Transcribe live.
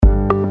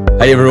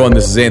Hey everyone,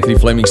 this is Anthony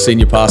Fleming,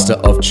 Senior Pastor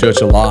of Church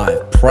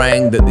Alive,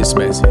 praying that this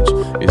message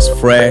is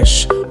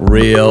fresh,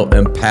 real,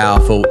 and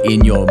powerful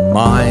in your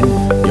mind,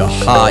 your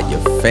heart,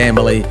 your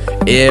family,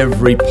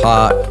 every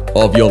part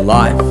of your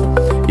life.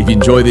 If you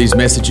enjoy these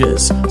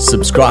messages,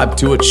 subscribe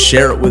to it,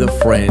 share it with a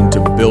friend to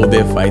build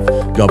their faith.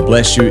 God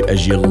bless you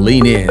as you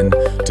lean in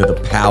to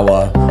the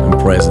power and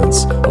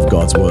presence of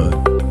God's Word.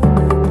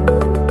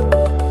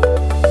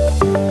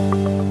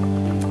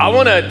 I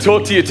want to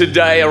talk to you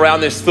today around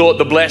this thought,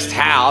 the blessed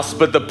house,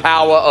 but the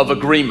power of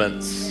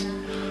agreements.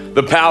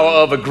 The power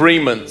of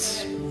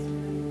agreements.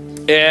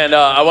 And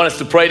I want us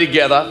to pray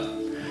together.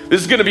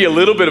 This is going to be a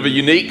little bit of a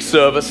unique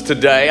service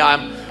today.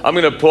 I'm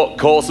going to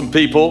call some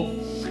people,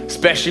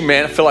 especially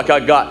men.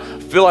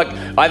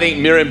 I think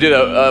Miriam did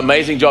an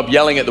amazing job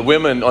yelling at the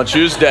women on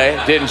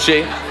Tuesday, didn't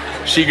she?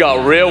 She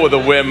got real with the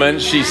women.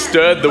 She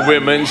stirred the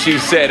women. She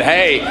said,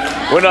 hey,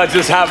 we're not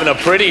just having a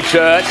pretty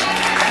church.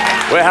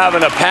 We're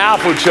having a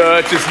powerful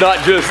church. It's not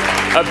just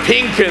a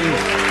pink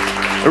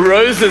and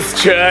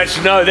roses church.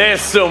 No,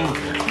 there's some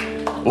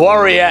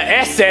warrior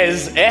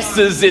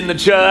S's in the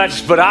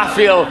church, but I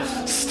feel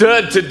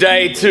stirred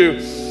today to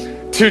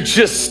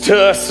just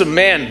stir some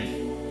men.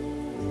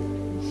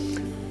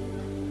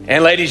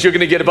 And ladies, you're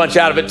going to get a bunch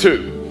out of it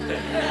too.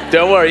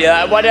 Don't worry.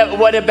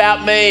 What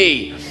about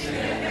me?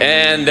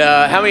 And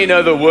how many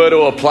know the word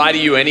will apply to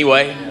you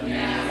anyway?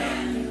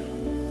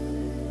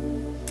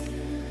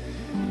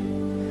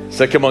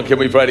 So come on, can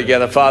we pray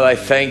together? Father, I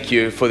thank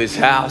you for this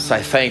house.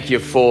 I thank you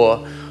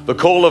for the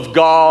call of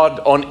God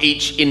on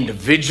each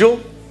individual.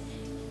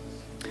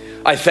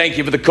 I thank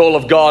you for the call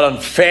of God on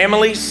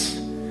families.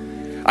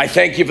 I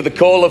thank you for the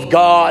call of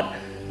God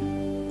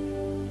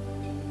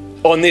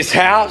on this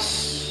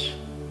house.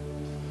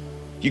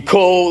 You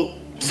call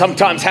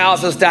sometimes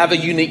houses to have a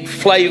unique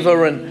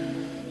flavor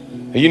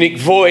and a unique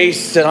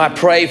voice. And I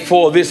pray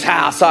for this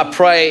house. I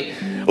pray,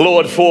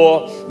 Lord,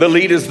 for the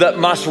leaders that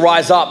must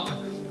rise up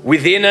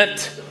within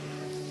it.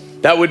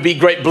 That would be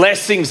great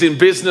blessings in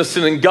business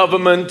and in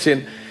government,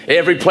 in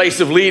every place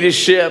of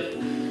leadership,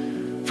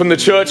 from the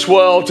church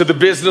world to the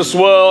business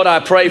world. I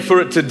pray for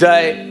it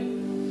today.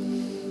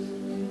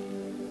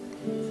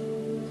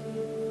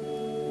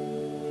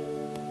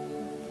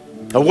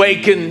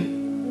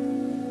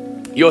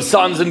 Awaken your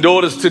sons and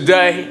daughters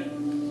today.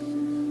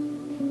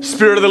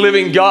 Spirit of the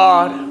living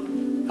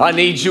God, I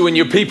need you and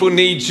your people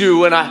need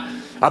you. And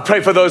I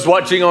pray for those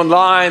watching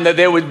online that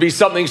there would be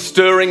something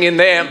stirring in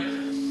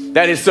them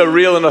that is so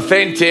real and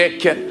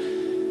authentic.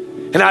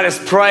 And I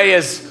just pray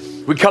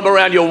as we come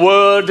around your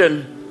word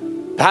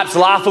and perhaps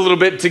laugh a little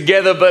bit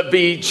together, but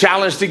be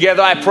challenged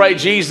together. I pray,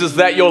 Jesus,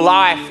 that your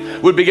life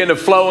would begin to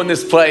flow in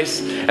this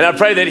place. And I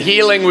pray that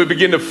healing would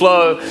begin to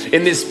flow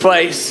in this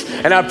place.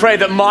 And I pray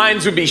that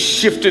minds would be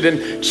shifted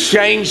and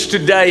changed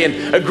today.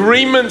 And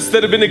agreements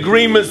that have been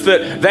agreements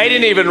that they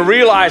didn't even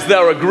realize they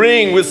were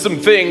agreeing with some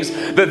things,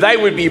 that they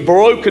would be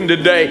broken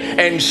today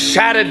and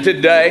shattered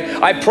today.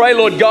 I pray,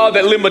 Lord God,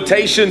 that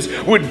limitations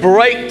would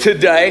break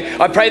today.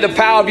 I pray the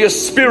power of your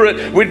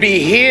Spirit would be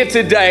here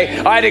today.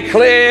 I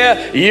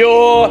declare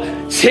your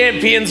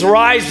champions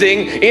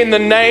rising in the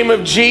name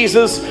of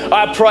Jesus.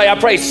 I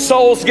pray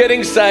souls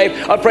getting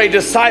saved. I pray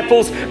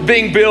disciples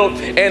being built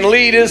and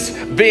leaders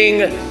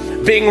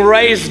being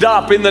raised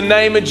up in the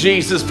name of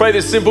Jesus. Pray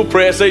this simple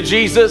prayer. Say,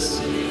 Jesus,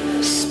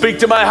 speak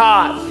to my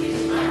heart.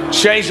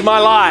 Change my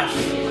life.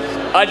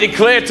 I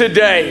declare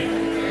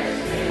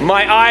today,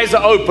 my eyes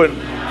are open.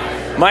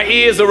 My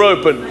ears are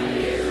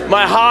open.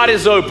 My heart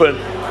is open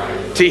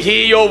to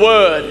hear your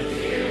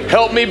word.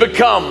 Help me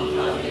become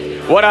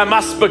what I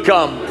must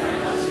become.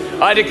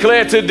 I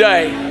declare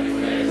today,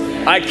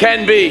 I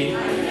can be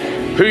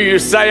who you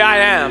say I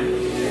am.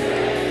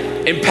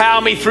 Empower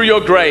me through your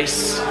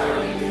grace.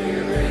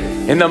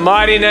 In the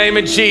mighty name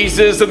of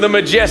Jesus and the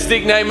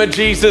majestic name of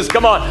Jesus.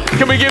 Come on,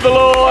 can we give the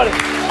Lord?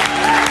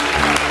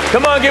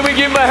 Come on, can we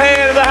give him a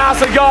hand in the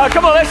house of God?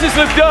 Come on, let's just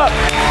lift up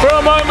for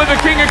a moment the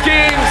King of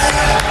Kings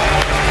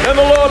and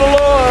the Lord of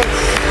Lords.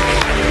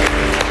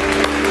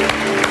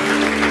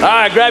 All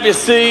right, grab your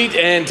seat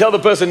and tell the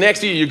person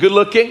next to you you're good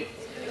looking.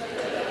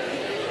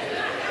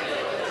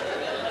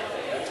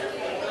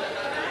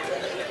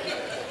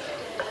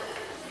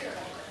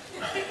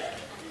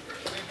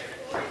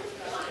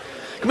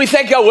 Can we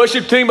thank our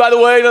worship team, by the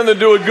way? They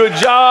do a good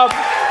job.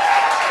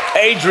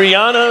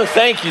 Adriana,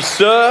 thank you,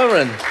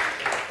 sir. And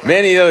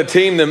many other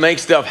team that make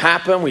stuff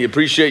happen. We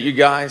appreciate you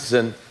guys.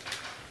 And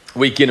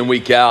week in and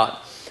week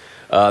out,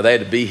 they had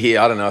to be here.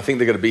 I don't know. I think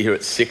they're going to be here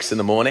at 6 in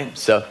the morning.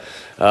 So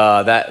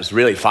that was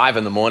really 5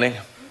 in the morning.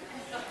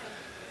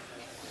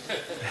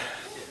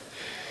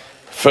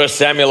 1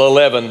 Samuel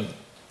 11,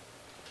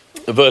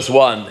 verse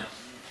 1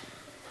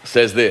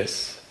 says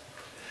this.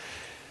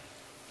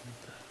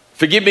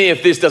 Forgive me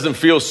if this doesn't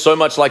feel so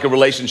much like a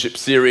relationship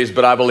series,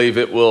 but I believe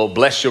it will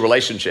bless your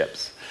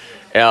relationships.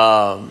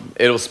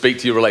 It'll speak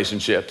to your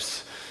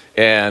relationships.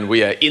 And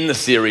we are in the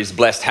series,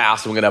 Blessed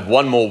House. And we're going to have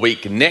one more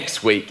week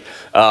next week,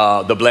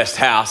 the Blessed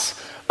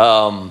House.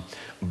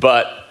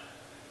 But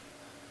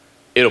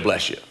it'll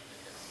bless you.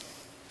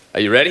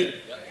 Are you ready?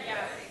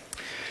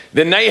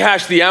 Then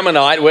Nahash the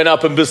Ammonite went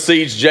up and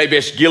besieged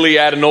Jabesh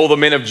Gilead, and all the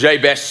men of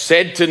Jabesh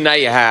said to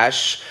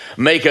Nahash,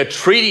 make a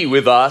treaty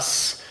with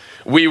us,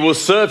 we will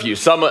serve you.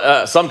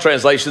 Some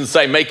translations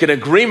say, make an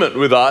agreement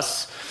with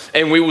us,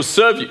 and we will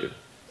serve you.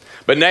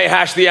 But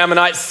Nahash the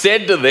Ammonite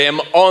said to them,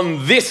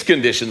 on this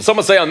condition,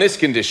 someone say on this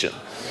condition,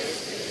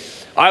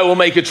 I will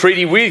make a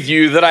treaty with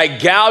you that I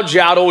gouge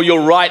out all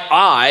your right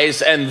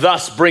eyes and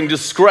thus bring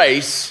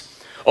disgrace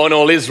on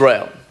all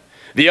Israel.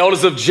 The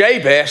elders of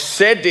Jabesh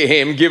said to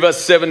him, give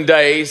us 7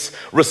 days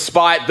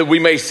respite that we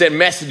may send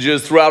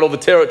messengers throughout all the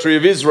territory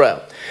of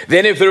Israel.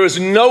 Then if there is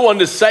no one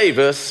to save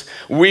us,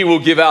 we will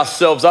give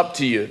ourselves up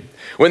to you.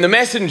 When the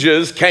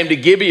messengers came to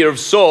Gibeah of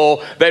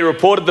Saul, they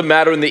reported the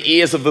matter in the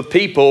ears of the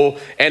people,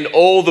 and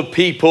all the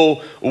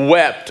people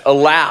wept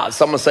aloud.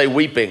 Someone say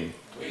weeping.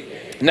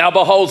 Now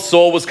behold,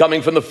 Saul was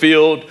coming from the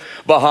field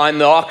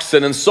behind the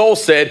oxen, and Saul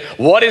said,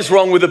 what is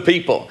wrong with the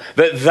people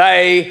that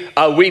they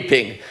are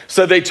weeping?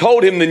 So they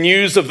told him the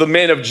news of the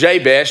men of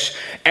Jabesh,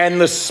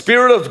 and the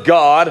Spirit of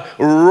God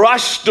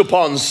rushed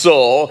upon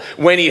Saul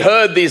when he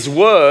heard these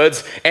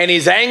words, and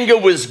his anger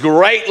was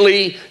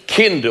greatly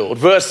kindled.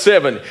 Verse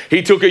 7,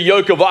 he took a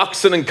yoke of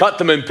oxen and cut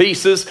them in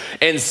pieces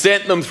and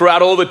sent them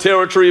throughout all the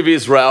territory of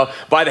Israel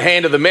by the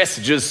hand of the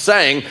messengers,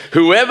 saying,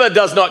 whoever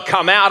does not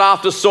come out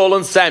after Saul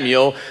and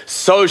Samuel,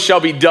 so shall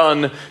be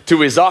done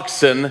to his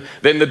oxen.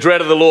 Then the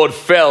dread of the Lord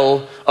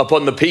fell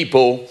upon the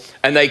people,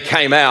 and they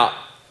came out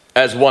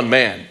as one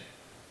man.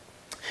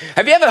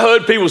 Have you ever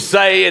heard people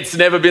say it's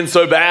never been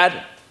so bad?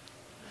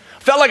 I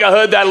felt like I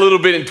heard that a little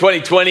bit in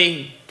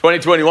 2020,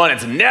 2021.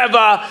 It's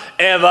never,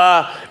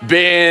 ever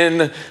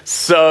been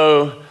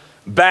so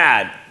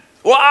bad.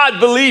 Well, I'd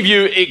believe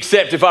you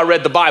except if I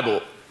read the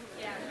Bible.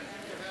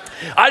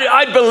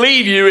 I'd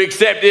believe you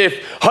except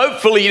if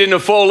hopefully you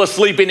didn't fall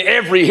asleep in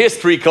every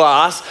history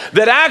class,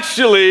 that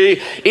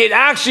it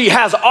actually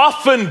has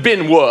often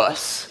been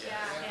worse.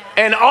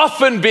 And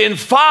often been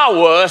far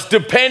worse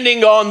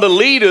depending on the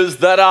leaders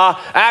that are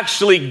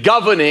actually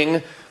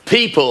governing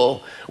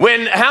people.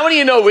 How many of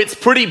you know it's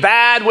pretty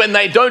bad when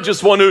they don't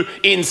just want to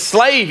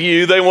enslave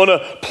you, they want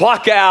to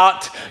pluck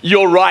out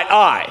your right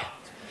eye?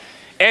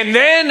 And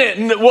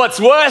then what's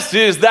worse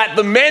is that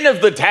the men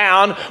of the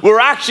town were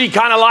actually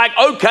kind of like,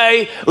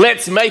 okay,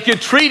 let's make a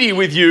treaty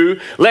with you.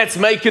 Let's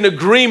make an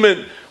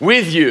agreement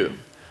with you.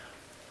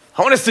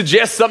 I want to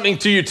suggest something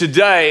to you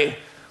today.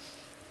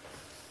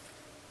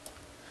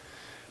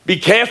 Be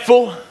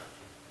careful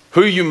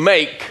who you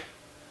make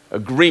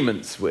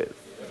agreements with.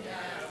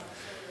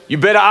 You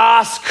better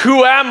ask,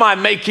 who am I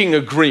making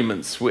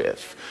agreements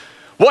with?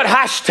 What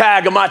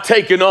hashtag am I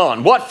taking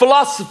on? What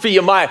philosophy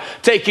am I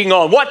taking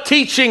on? What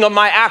teaching am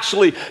I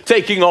actually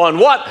taking on?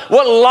 What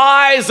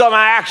lies am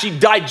I actually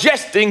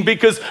digesting?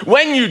 Because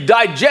when you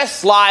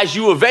digest lies,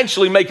 you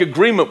eventually make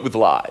agreement with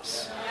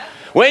lies.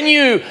 When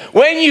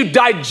you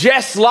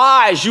digest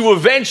lies, you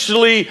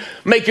eventually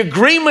make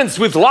agreements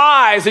with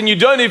lies, and you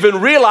don't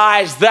even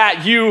realize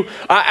that you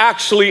are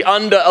actually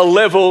under a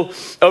level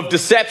of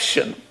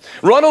deception.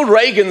 Ronald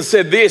Reagan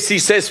said this. He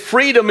says,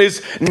 freedom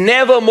is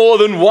never more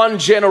than one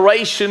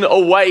generation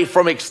away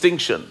from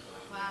extinction.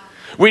 Wow.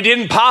 We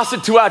didn't pass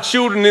it to our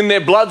children in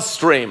their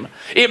bloodstream.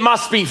 It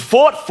must be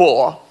fought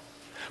for,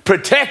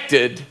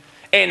 protected,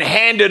 and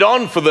handed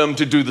on for them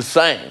to do the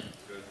same.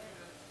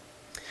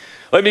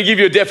 Let me give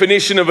you a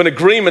definition of an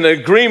agreement. An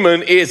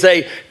agreement is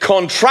a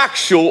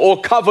contractual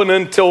or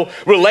covenantal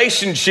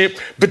relationship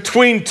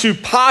between two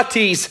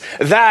parties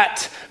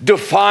that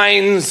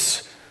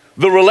defines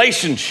the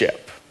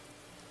relationship.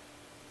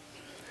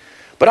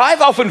 But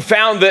I've often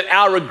found that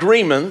our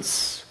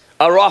agreements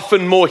are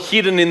often more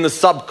hidden in the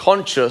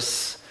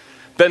subconscious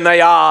than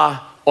they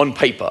are on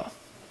paper.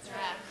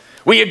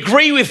 We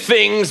agree with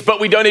things,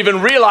 but we don't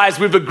even realize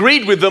we've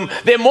agreed with them.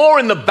 They're more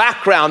in the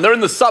background. They're in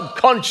the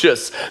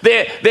subconscious.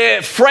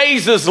 They're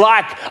phrases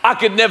like, I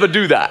could never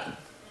do that.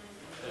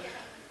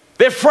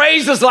 They're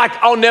phrases like,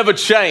 I'll never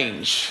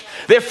change.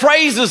 They're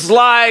phrases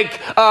like,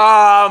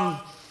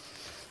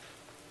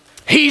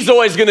 he's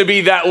always going to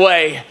be that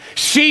way.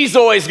 She's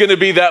always going to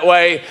be that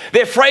way.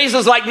 They're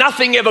phrases like,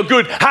 nothing ever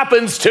good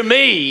happens to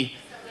me.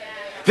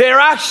 They're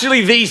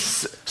actually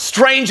these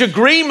strange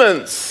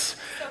agreements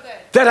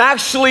that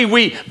actually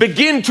we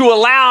begin to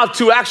allow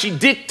to actually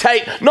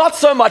dictate, not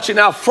so much in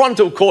our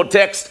frontal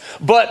cortex,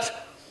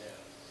 but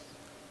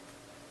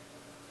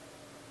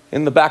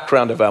in the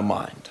background of our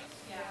mind.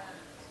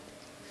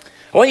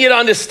 I want you to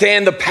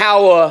understand the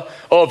power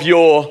of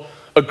your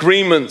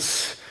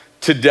agreements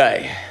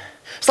today.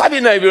 Slap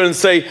your neighbor and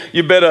say,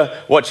 you better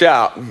watch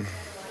out.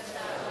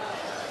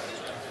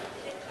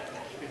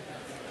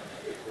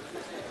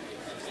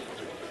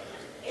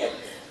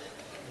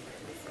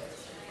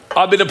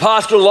 I've been a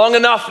pastor long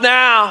enough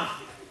now.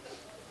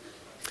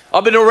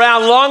 I've been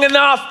around long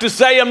enough to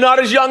say I'm not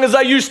as young as I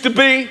used to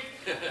be.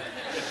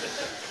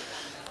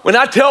 When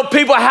I tell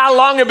people how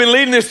long I've been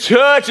leading this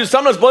church, it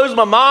sometimes blows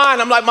my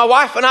mind. I'm like, my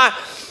wife and I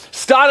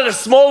started a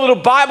small little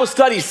Bible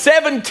study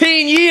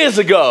 17 years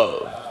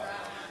ago.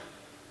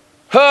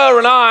 Her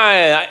and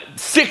I,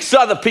 6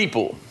 other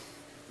people.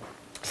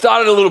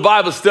 started a little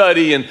Bible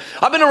study, and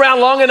I've been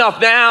around long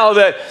enough now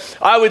that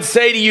I would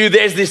say to you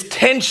there's this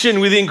tension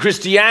within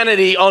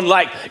Christianity on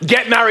like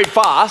get married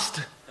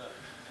fast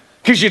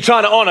because you're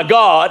trying to honor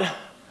God,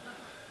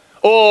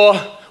 or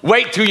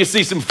wait till you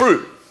see some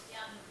fruit.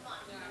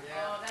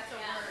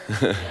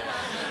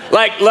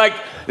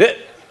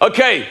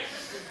 Okay.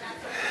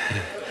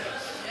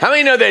 How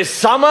many know there's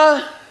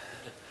summer,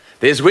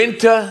 there's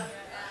winter,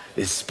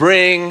 there's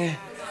spring,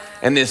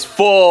 and there's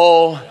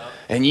fall,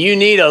 and you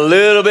need a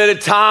little bit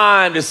of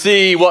time to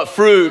see what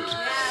fruit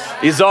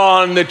is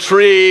on the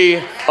tree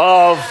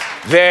of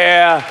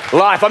their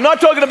life. I'm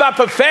not talking about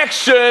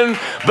perfection,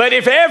 but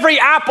if every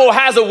apple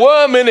has a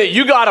worm in it,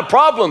 you got a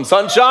problem,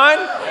 sunshine.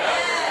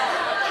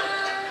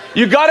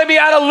 You got to be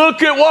able to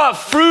look at what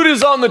fruit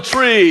is on the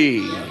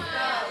tree.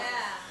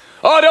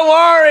 Oh, don't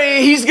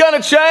worry, he's going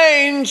to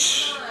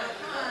change.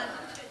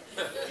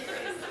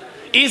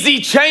 Is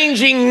he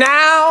changing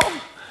now?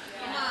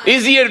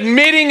 Is he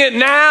admitting it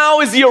now?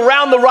 Is he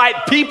around the right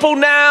people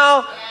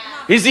now?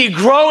 Is he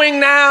growing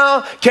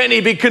now? Can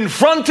he be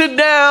confronted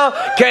now?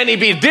 Can he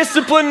be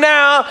disciplined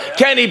now?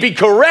 Can he be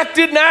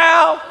corrected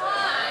now?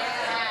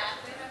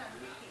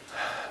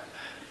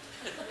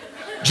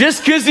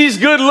 Just because he's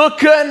good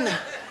looking,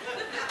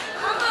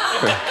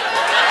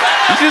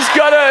 you just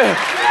gotta,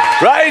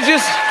 right?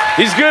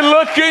 He's good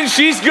looking,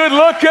 she's good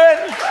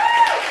looking.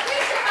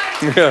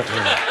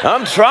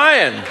 I'm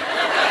trying.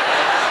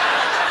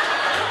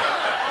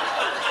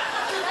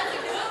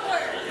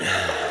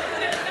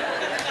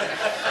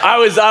 I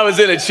was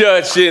in a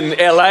church in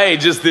LA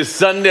just this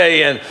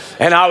Sunday,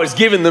 and I was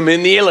giving them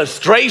in the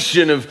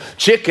illustration of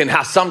chicken,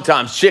 how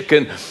sometimes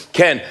chicken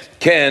can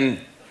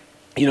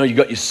you know, you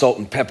got your salt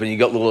and pepper, and you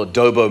got a little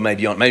adobo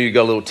maybe you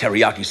got a little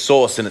teriyaki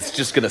sauce, and it's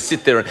just going to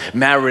sit there and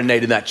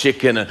marinate in that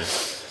chicken.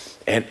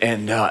 And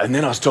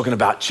then I was talking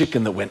about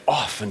chicken that went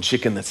off, and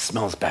chicken that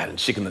smells bad, and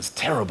chicken that's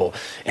terrible.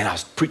 And I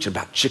was preaching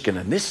about chicken,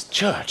 and this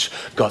church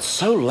got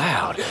so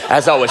loud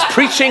as I was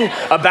preaching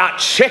about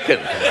chicken.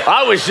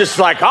 I was just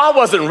like, I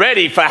wasn't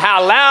ready for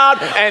how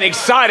loud and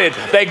excited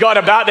they got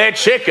about their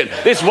chicken.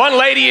 This one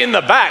lady in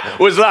the back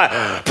was like,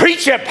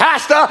 preach it,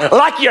 pastor,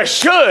 like you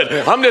should.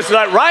 I'm just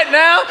like, right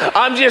now,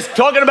 I'm just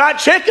talking about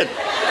chicken.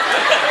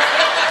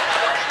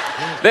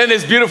 Then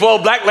this beautiful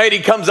old black lady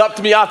comes up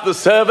to me after the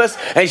service,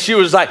 and she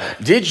was like,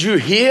 did you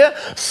hear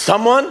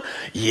someone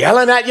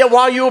yelling at you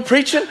while you were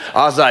preaching?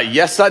 I was like,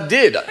 yes, I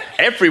did.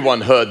 Everyone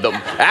heard them.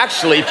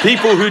 Actually,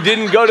 people who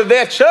didn't go to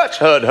their church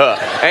heard her.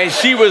 And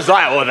she was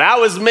like, well, that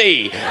was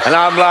me. And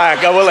I'm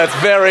like, oh, well, it's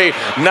very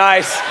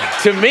nice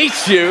to meet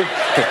you.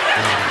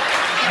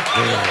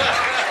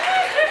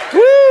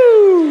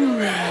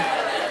 Woo!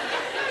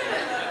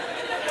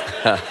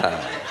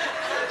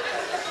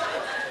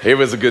 It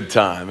was a good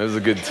time. It was a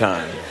good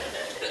time.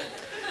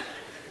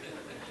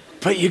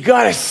 But you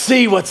got to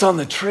see what's on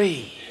the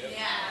tree.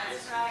 Yeah,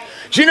 that's right.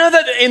 Do you know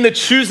that in the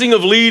choosing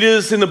of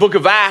leaders in the book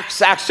of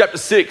Acts, Acts chapter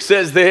 6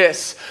 says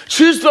this,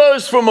 choose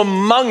those from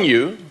among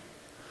you.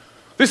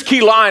 This key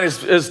line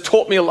has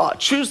taught me a lot.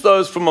 Choose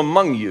those from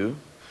among you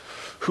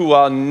who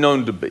are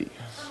known to be.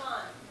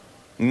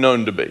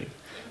 Known to be.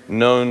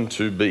 Known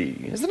to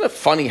be. Isn't it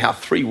funny how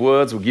 3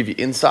 words will give you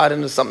insight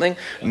into something?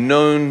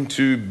 Known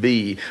to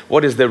be.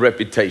 What is their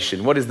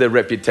reputation? What is their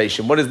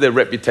reputation? What is their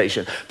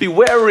reputation? Be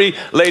wary,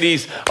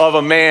 ladies, of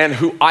a man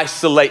who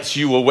isolates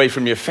you away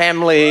from your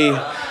family.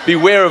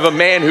 Beware of a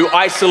man who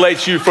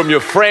isolates you from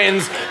your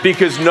friends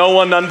because no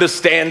one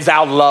understands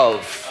our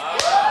love.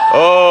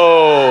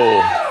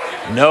 Oh,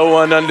 no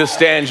one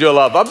understands your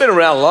love. I've been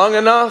around long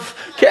enough.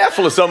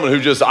 Careful of someone who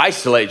just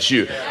isolates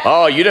you.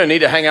 Oh, you don't need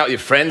to hang out with your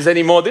friends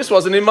anymore. This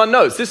wasn't in my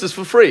notes. This is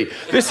for free.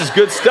 This is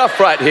good stuff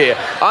right here.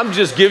 I'm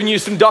just giving you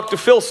some Dr.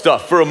 Phil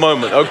stuff for a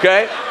moment,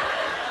 okay?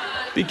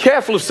 Be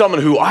careful of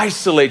someone who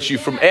isolates you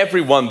from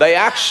everyone. They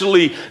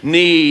actually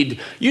you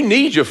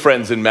need your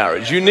friends in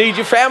marriage. You need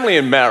your family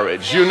in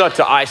marriage. You're not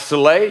to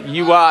isolate.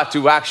 You are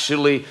to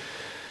actually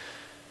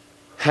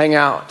hang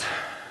out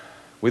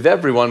with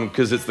everyone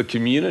because it's the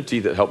community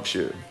that helps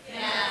you.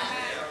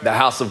 The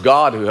house of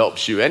God who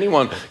helps you.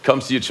 Anyone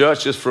comes to your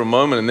church just for a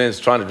moment and then is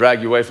trying to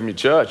drag you away from your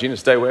church. You need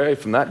to stay away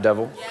from that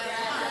devil.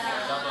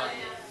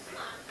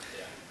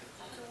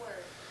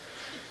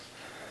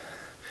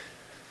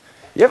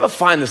 You ever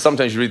find that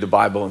sometimes you read the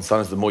Bible and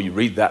sometimes the more you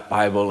read that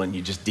Bible and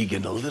you just dig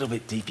in a little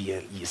bit deeper,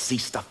 you see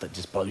stuff that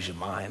just blows your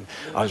mind.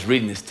 I was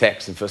reading this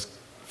text in First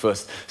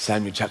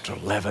Samuel chapter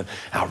 11.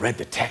 I read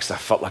the text. I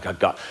felt like I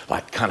got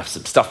like kind of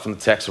some stuff from the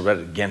text. I read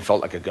it again,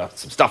 felt like I got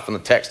some stuff from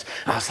the text.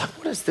 And I was like,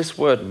 what does this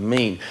word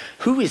mean?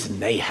 Who is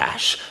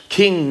Nahash?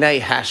 King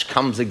Nahash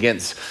comes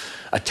against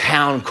a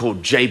town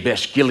called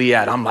Jabesh Gilead.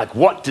 I'm like,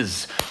 what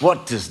does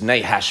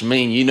Nahash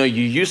mean? You know,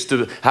 you used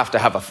to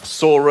have a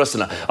thesaurus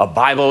and a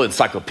Bible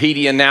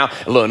encyclopedia now,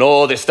 and learn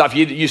all this stuff.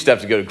 You used to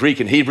have to go to Greek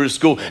and Hebrew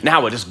school.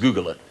 Now I just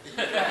Google it.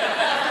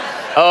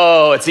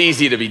 Oh, it's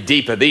easy to be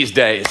deeper these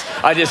days.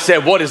 I just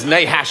said, what does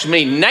Nahash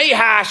mean?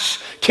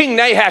 King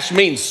Nahash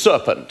means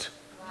serpent.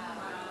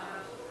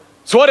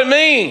 So what it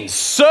means,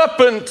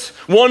 serpent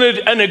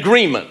wanted an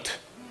agreement.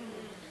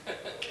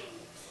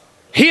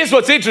 Here's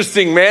what's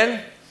interesting,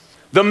 man.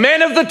 The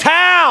men of the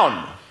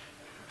town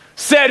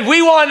said,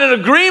 we want an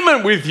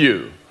agreement with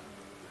you.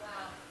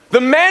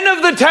 The men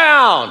of the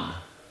town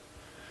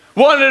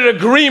wanted an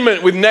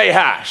agreement with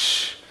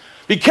Nahash.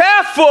 Be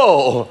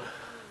careful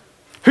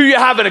who you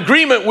have an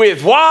agreement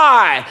with.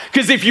 Why?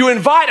 Because if you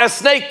invite a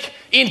snake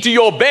into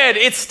your bed,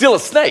 it's still a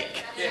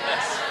snake.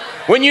 Yes.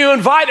 When you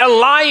invite a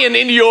lion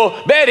into your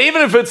bed,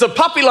 even if it's a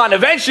puppy lion,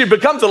 eventually it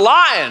becomes a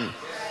lion.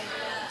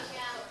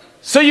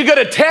 So you got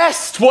to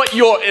test what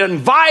you're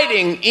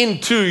inviting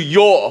into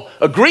your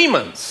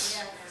agreements.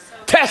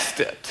 Test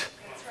it.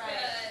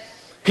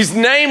 His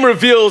name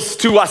reveals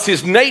to us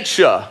his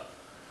nature.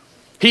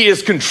 He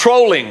is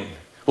controlling,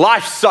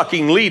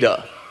 life-sucking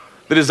leader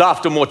that is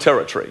after more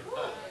territory.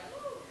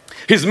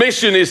 His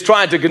mission is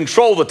trying to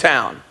control the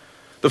town,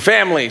 the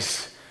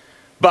families,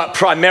 but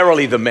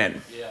primarily the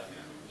men.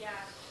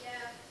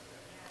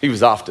 He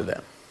was after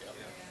them.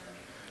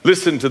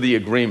 Listen to the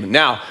agreement.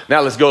 Now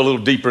let's go a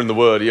little deeper in the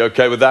word. Are you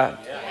okay with that?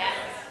 Yes.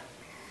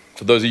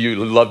 For those of you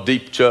who love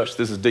deep, church,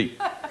 this is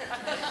deep.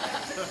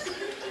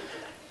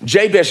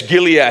 Jabesh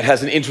Gilead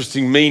has an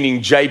interesting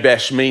meaning.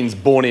 Jabesh means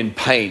born in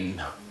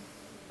pain.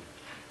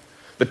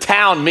 The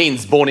town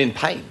means born in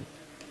pain.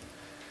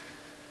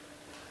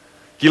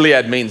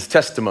 Gilead means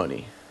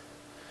testimony.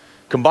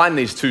 Combine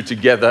these two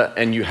together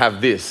and you have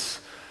this.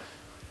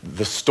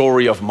 The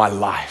story of my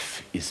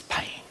life is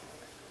pain.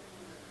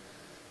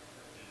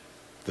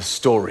 The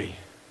story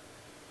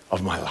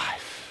of my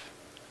life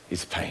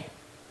is pain.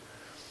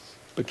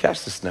 But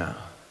catch this now.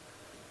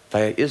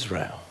 They are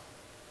Israel.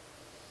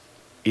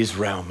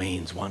 Israel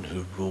means one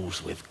who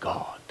rules with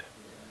God.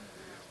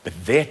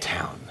 But their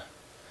town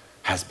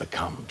has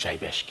become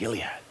Jabesh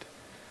Gilead.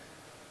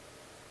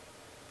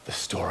 The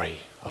story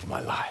of my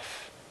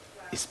life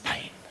is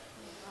pain.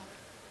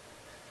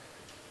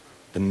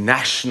 The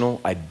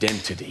national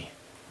identity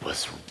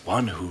was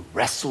one who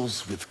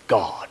wrestles with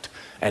God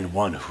and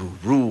one who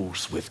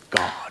rules with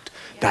God.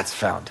 That's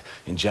found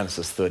in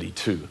Genesis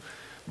 32.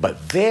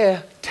 But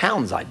their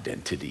town's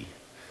identity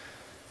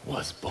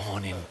was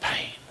born in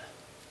pain.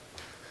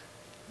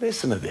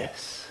 Listen to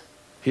this.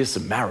 Here's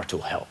some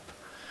marital help.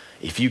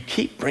 If you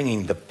keep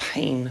bringing the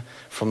pain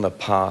from the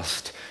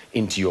past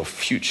into your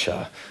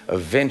future,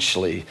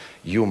 eventually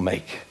you'll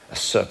make a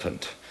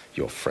serpent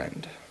your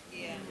friend.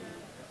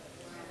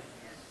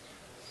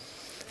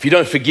 If you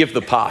don't forgive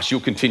the past, you'll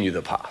continue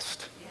the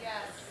past.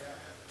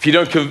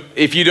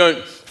 If you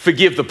don't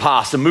forgive the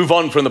past and move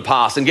on from the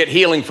past and get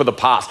healing for the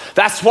past,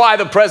 that's why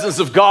the presence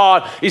of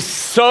God is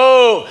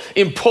so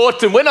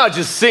important. We're not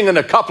just singing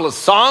a couple of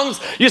songs.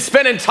 You're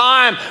spending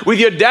time with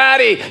your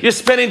daddy. You're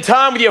spending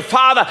time with your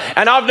father.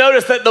 And I've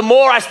noticed that the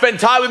more I spend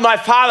time with my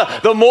father,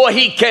 the more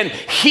he can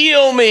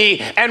heal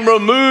me and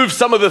remove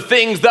some of the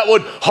things that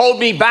would hold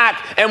me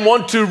back and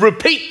want to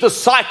repeat the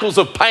cycles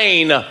of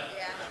pain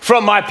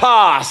from my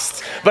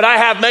past. But I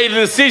have made a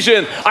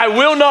decision. I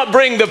will not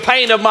bring the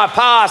pain of my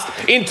past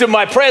into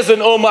my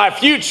present or my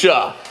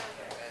future.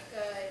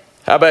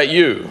 How about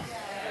you?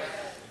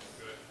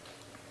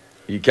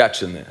 Are you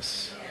catching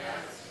this?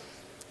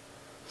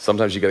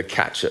 Sometimes you got to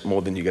catch it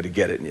more than you got to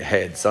get it in your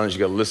head. Sometimes you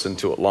got to listen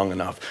to it long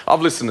enough.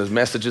 I've listened to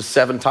messages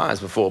 7 times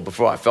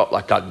before I felt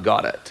like I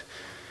got it.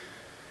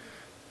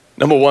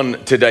 Number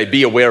 1 today,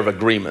 be aware of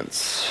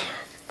agreements.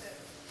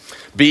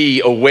 Be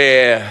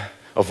aware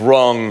of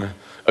wrong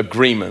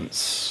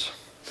agreements.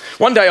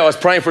 One day I was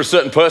praying for a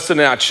certain person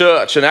in our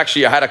church, and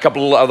actually I had a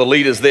couple of other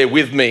leaders there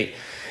with me,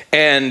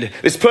 and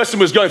this person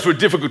was going through a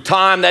difficult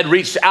time. They'd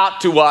reached out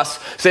to us,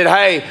 said,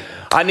 hey,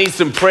 I need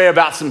some prayer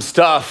about some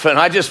stuff, and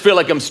I just feel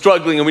like I'm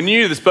struggling. And we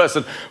knew this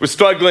person was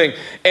struggling,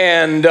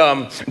 and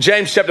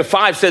James chapter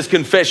 5 says,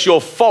 confess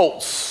your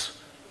faults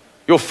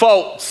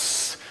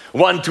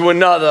one to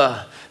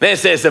another. Then it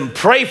says, and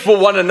pray for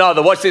one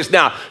another. Watch this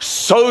now.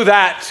 So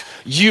that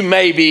you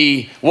may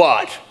be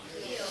what?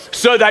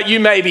 So that you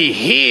may be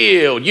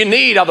healed. You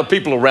need other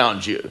people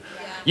around you.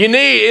 You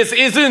need, it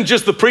isn't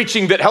just the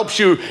preaching that helps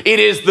you. It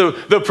is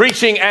the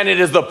preaching, and it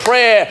is the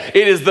prayer.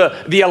 It is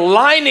the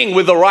aligning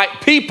with the right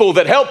people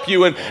that help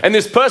you. And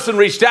this person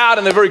reached out,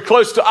 and they're very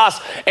close to us,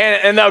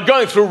 and they were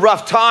going through a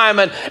rough time,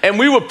 and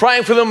we were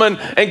praying for them and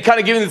kind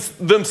of giving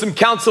them some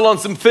counsel on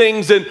some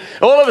things. And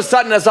all of a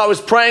sudden, as I was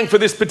praying for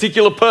this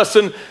particular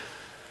person,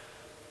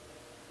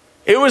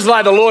 it was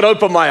like the Lord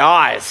opened my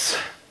eyes.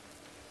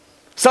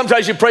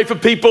 Sometimes you pray for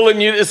people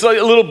and it's like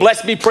a little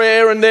bless me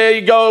prayer and there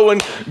you go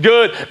and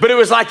good. But it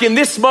was like in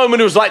this moment,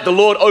 it was like the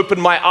Lord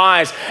opened my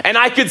eyes and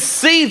I could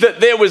see that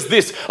there was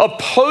this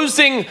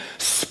opposing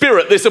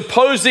spirit, this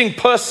opposing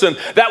person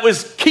that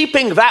was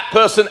keeping that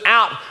person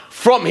out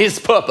from his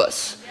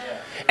purpose.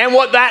 And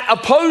what that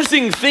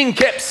opposing thing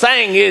kept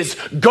saying is,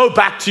 go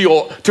back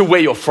to where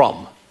you're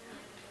from.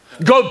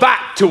 Go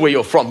back to where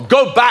you're from.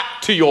 Go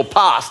back to your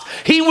past.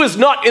 He was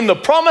not in the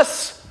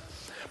promise,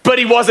 but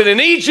he wasn't in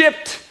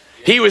Egypt.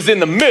 He was in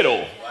the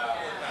middle.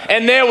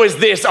 And there was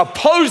this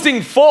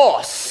opposing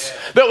force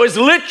that was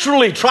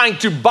literally trying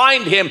to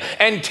bind him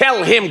and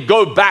tell him,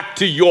 go back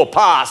to your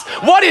past.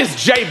 What is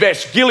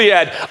Jabesh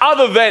Gilead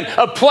other than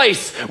a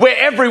place where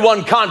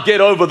everyone can't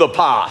get over the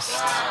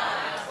past?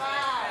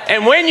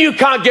 And when you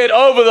can't get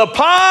over the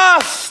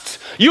past,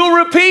 you'll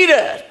repeat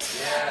it.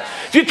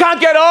 If you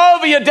can't get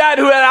over your dad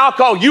who had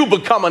alcohol, you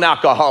become an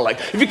alcoholic.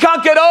 If you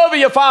can't get over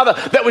your father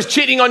that was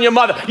cheating on your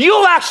mother,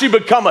 you'll actually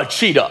become a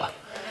cheater.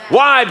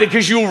 Why?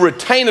 Because you'll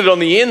retain it on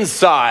the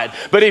inside.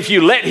 But if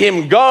you let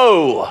him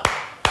go,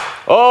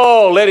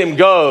 let him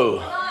go.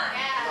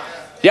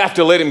 You have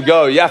to let him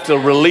go. You have to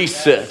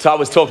release it. I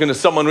was talking to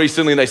someone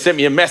recently and they sent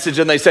me a message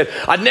and they said,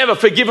 I'd never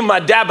forgiven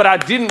my dad, but I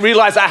didn't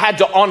realize I had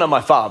to honor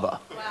my father.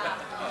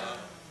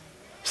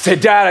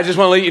 Said, Dad, I just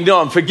want to let you know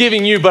I'm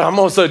forgiving you, but I'm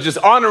also just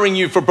honoring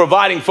you for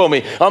providing for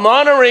me. I'm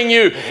honoring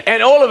you.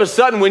 And all of a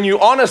sudden, when you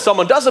honor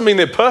someone, doesn't mean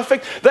they're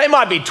perfect. They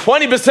might be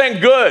 20%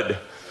 good.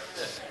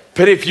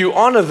 But if you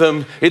honor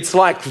them, it's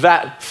like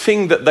that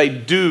thing that they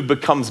do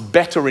becomes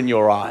better in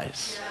your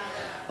eyes.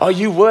 Oh,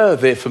 you were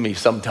there for me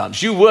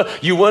sometimes. You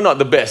were not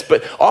the best.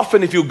 But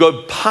often if you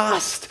go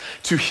past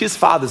to his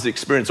father's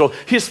experience or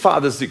his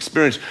father's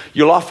experience,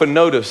 you'll often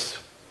notice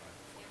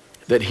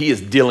that he is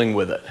dealing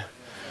with it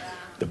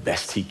the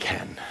best he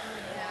can.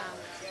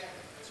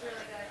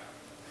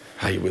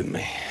 Are you with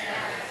me?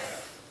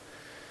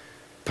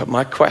 But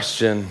my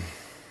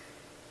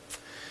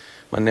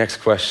next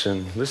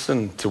question,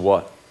 listen to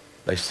what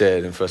they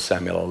said in 1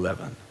 Samuel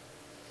 11.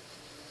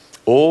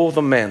 All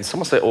the men,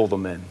 someone say all the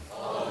men.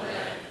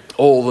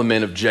 All the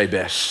men of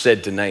Jabesh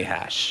said to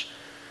Nahash,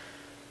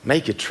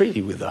 make a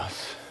treaty with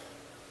us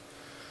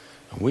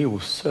and we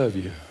will serve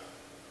you.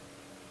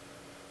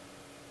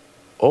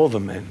 All the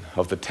men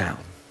of the town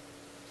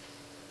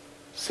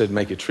said,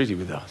 make a treaty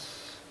with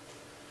us.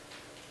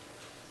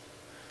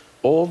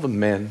 All the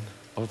men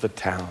of the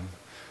town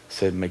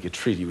said, make a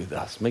treaty with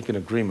us, make an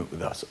agreement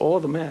with us. All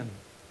the men.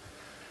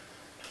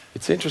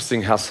 It's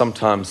interesting how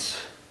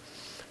sometimes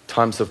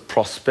times of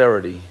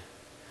prosperity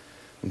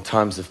and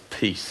times of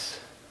peace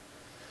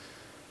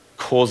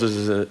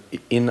causes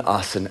in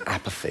us an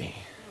apathy,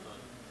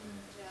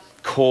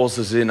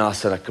 causes in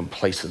us a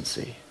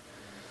complacency,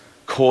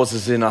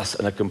 causes in us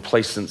a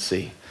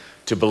complacency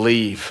to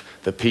believe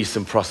that peace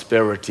and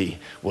prosperity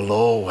will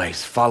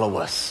always follow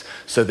us,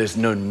 so there's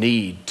no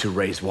need to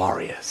raise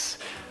warriors.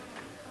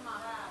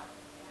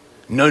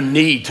 No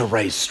need to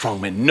raise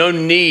strong men. No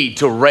need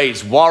to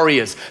raise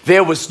warriors.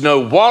 There was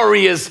no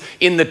warriors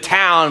in the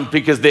town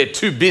because they're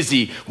too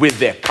busy with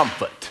their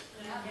comfort.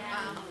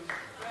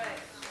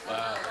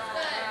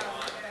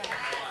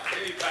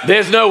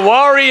 There's no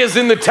warriors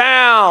in the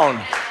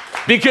town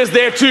because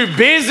they're too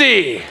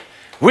busy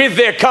with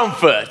their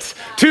comfort.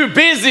 Too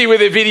busy with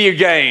their video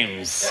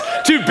games.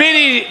 Too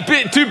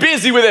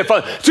busy with their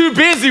phone. Too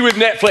busy with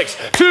Netflix.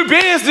 Too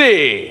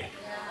busy.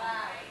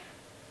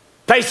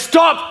 They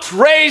stopped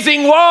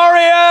raising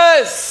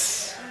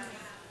warriors.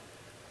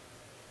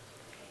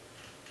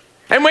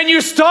 And when you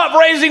stop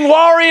raising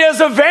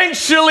warriors,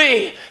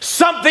 eventually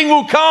something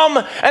will come,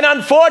 and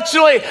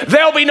unfortunately,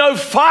 there'll be no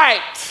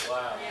fight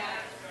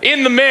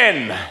in the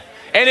men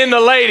and in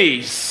the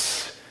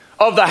ladies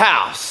of the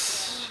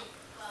house.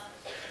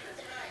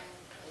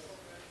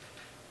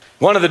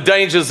 One of the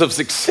dangers of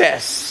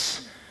success,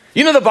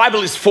 you know, the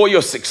Bible is for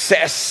your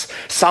success.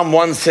 Psalm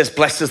 1 says,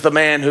 blessed is the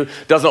man who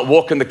does not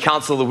walk in the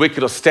counsel of the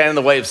wicked or stand in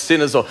the way of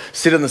sinners or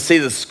sit in the seat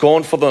of the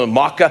scornful or the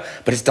mocker,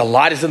 but his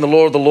delight is in the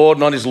law of the Lord,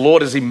 and on his law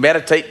does he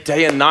meditate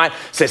day and night.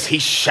 It says he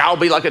shall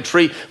be like a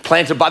tree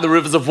planted by the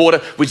rivers of water,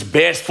 which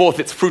bears forth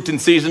its fruit in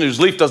season, whose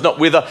leaf does not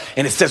wither.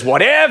 And it says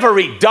whatever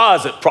he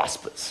does, it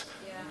prospers.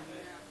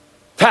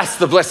 That's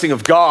the blessing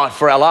of God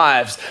for our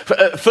lives.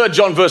 3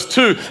 John verse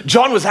 2,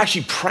 John was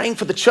actually praying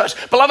for the church.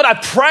 Beloved, I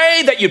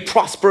pray that you'd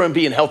prosper and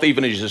be in health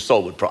even as your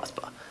soul would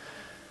prosper.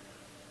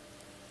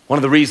 One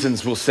of the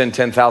reasons we'll send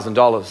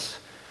 $10,000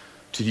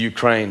 to the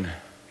Ukraine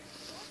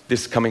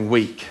this coming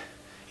week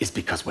is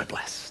because we're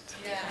blessed.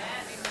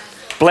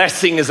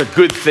 Blessing is a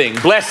good thing.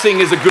 Blessing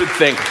is a good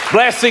thing.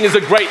 Blessing is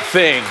a great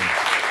thing.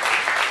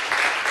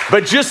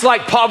 But just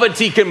like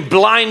poverty can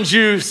blind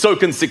you, so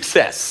can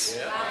success.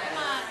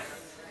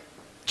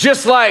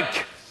 Just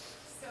like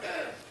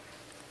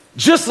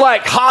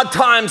hard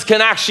times can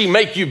actually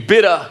make you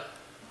bitter,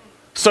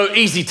 so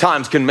easy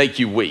times can make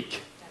you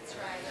weak. That's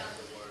right.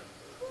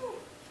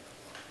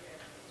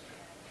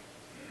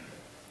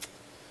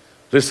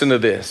 Listen to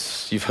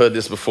this. You've heard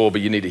this before, but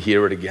you need to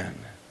hear it again.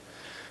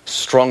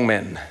 Strong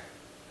men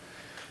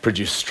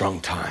produce strong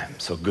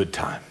times or good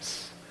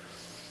times.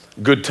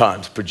 Good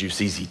times produce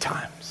easy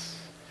times.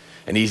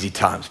 And easy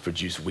times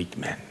produce weak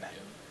men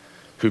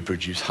who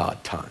produce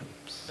hard times.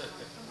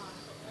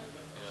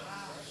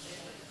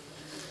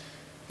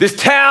 This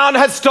town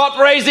had stopped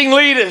raising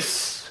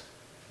leaders.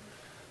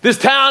 This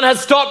town had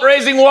stopped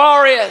raising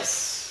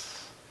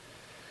warriors.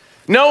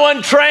 No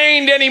one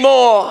trained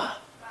anymore.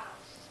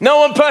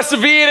 No one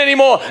persevered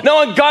anymore. No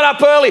one got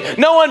up early.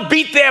 No one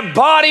beat their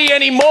body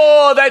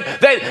anymore.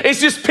 It's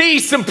just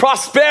peace and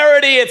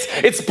prosperity.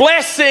 It's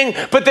blessing,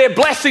 but their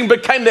blessing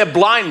became their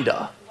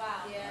blinder.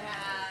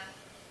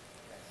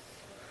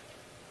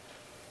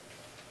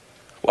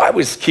 Why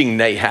was King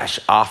Nahash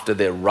after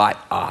their right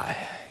eye?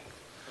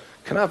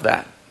 Can I have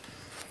that?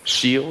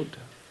 Shield.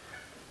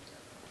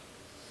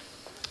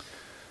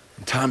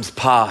 In times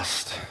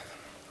past,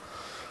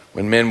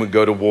 when men would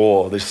go to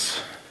war,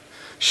 this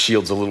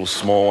shield's a little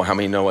small. How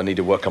many know I need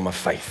to work on my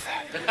faith?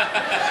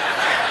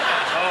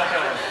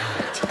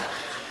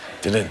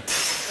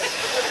 Didn't.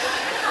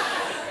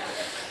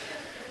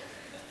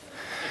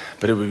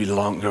 But it would be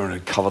longer and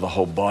it'd cover the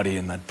whole body,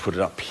 and they'd put it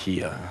up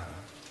here.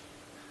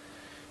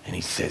 And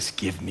he says,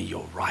 give me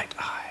your right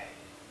eye.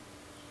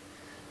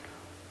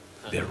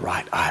 Their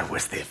right eye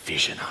was their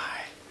vision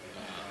eye.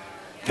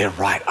 Their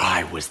right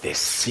eye was their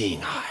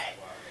seeing eye.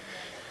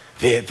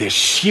 Their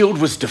shield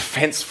was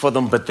defense for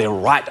them, but their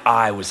right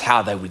eye was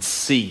how they would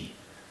see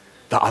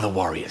the other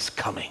warriors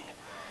coming.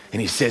 And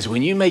he says,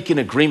 when you make an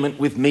agreement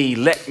with me,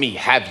 let me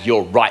have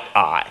your right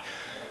eye.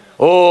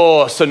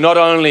 Oh, so not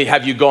only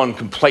have you gone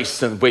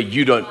complacent where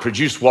you don't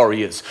produce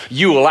warriors,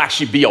 you will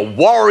actually be a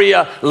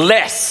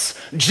warrior-less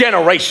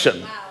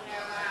generation.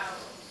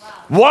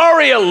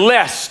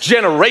 Warrior-less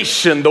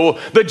generation,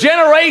 the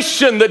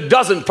generation that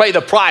doesn't pay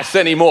the price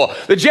anymore,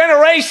 the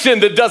generation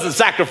that doesn't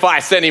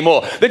sacrifice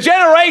anymore, the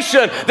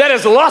generation that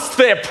has lost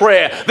their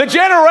prayer, the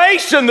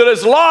generation that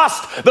has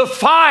lost the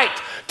fight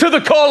to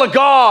the call of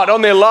God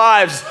on their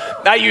lives.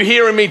 Are you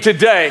hearing me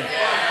today?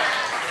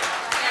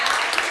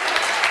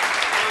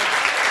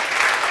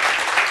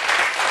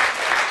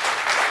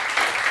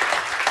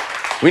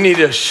 We need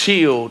a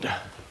shield.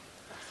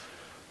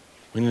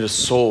 We need a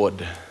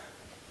sword.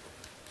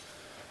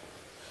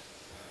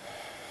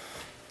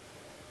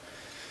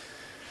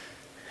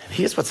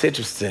 Here's what's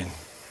interesting.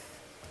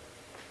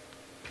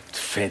 It's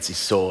a fancy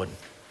sword.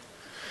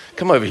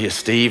 Come over here,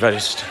 Steve. I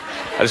just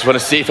want to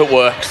see if it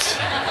works.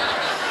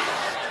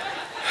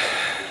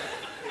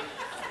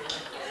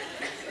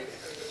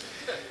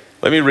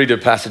 Let me read a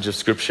passage of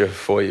scripture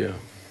for you.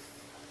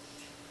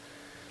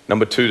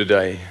 Number 2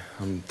 today.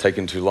 I'm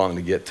taking too long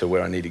to get to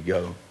where I need to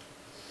go.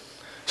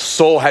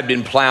 Saul had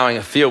been plowing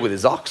a field with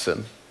his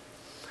oxen.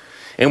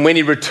 And when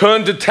he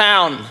returned to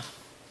town,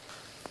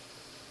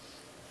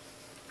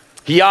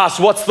 he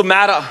asked, what's the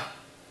matter?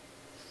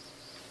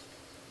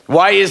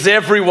 Why is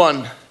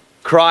everyone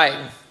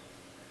crying?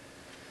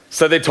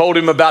 So they told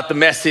him about the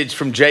message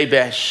from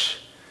Jabesh.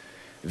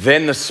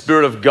 Then the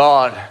Spirit of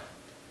God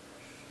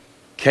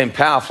came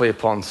powerfully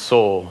upon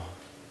Saul,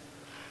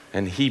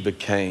 and he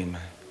became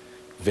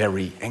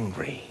very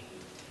angry.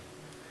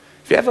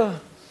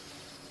 Have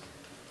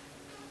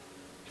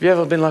you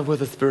ever been like, well,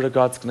 the Spirit of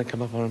God's going to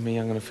come upon me,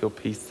 I'm going to feel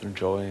peace and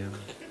joy. I'm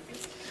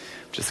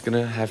just going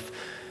to have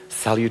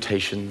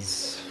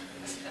salutations.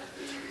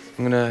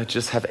 I'm going to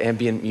just have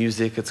ambient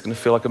music. It's going to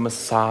feel like a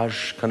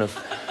massage kind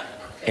of.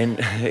 And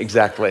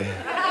exactly.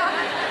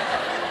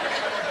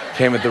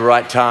 Came at the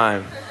right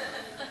time.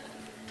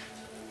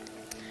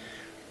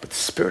 But the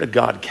Spirit of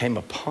God came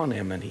upon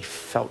him and he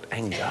felt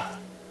anger.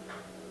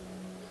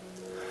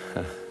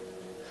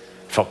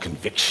 Felt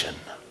conviction.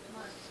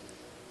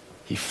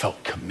 He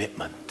felt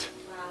commitment.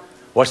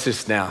 Watch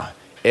this now.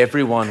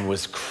 Everyone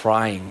was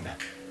crying,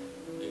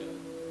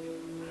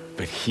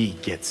 but he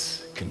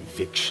gets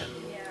conviction.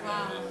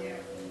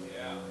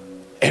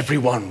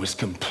 Everyone was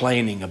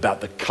complaining about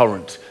the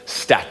current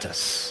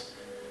status,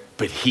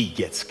 but he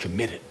gets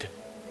committed.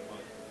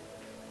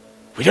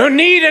 We don't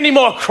need any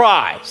more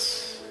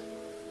cries.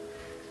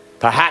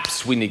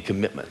 Perhaps we need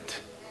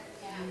commitment.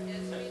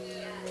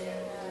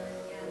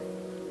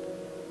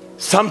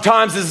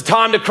 Sometimes it's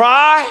time to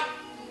cry.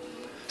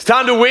 It's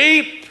time to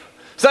weep.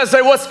 It's time to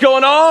say, what's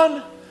going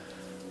on?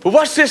 But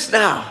watch this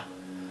now.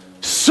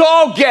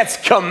 Saul gets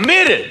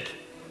committed.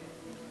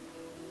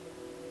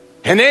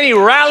 And then he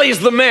rallies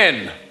the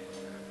men.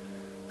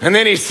 And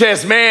then he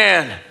says,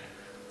 man,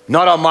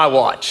 not on my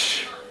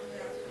watch.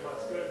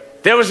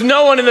 There was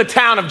no one in the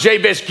town of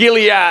Jabesh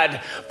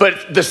Gilead,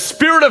 but the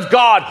Spirit of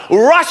God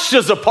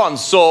rushes upon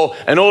Saul,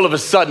 and all of a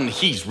sudden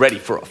he's ready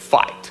for a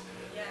fight.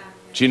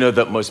 Do you know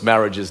that most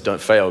marriages don't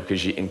fail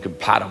because you're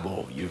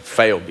incompatible? You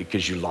fail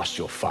because you lost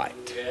your fight.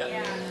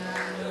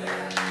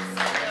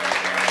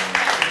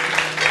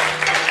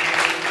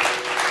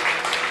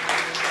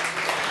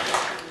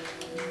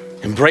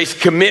 Embrace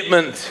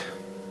commitment,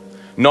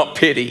 not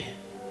pity.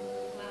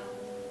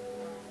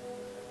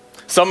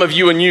 Some of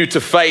you are new to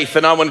faith,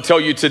 and I want to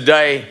tell you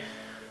today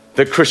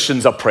that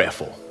Christians are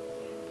prayerful.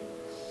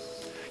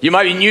 You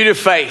might be new to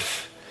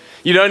faith.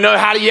 You don't know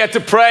how yet to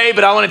pray,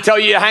 but I want to tell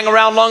you, hang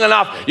around long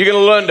enough, you're going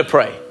to learn to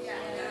pray.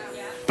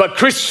 But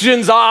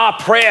Christians are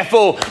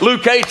prayerful.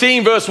 Luke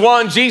 18 verse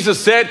 1, Jesus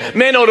said,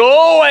 men ought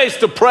always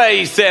to pray,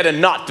 he said,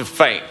 and not to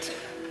faint.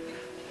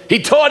 He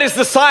taught his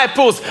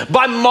disciples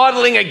by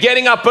modeling it,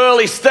 getting up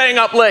early, staying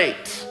up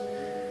late.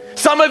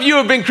 Some of you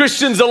have been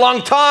Christians a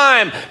long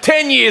time,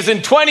 10 years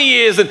and 20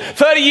 years and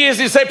 30 years.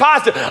 You say,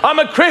 Pastor, I'm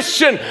a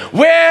Christian.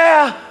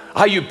 Where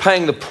are you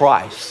paying the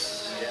price?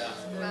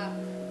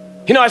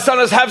 You know, I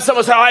sometimes have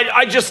someone say,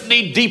 I just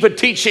need deeper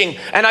teaching.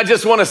 And I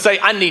just want to say,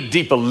 I need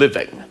deeper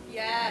living.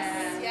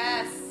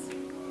 Yes.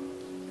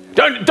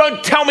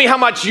 Don't tell me how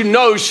much you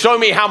know. Show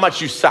me how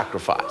much you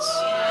sacrifice.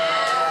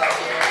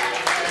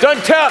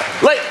 Don't tell,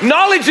 like,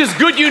 knowledge is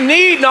good. You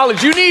need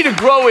knowledge. You need to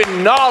grow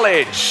in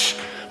knowledge.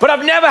 But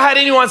I've never had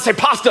anyone say,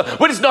 Pastor,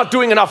 we're just not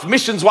doing enough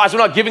missions-wise. We're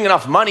not giving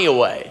enough money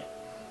away.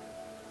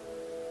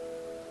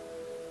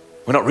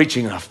 We're not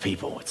reaching enough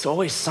people. It's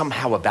always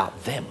somehow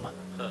about them.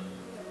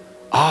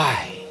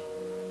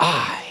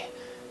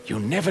 You'll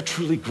never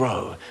truly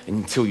grow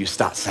until you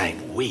start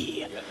saying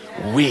we.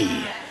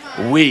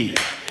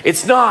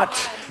 It's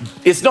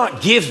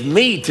not give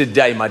me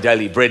today my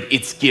daily bread.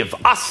 It's give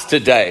us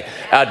today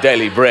our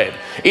daily bread.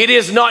 It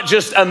is not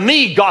just a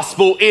me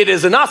gospel. It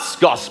is an us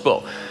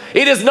gospel.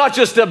 It is not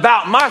just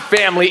about my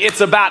family.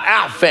 It's about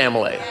our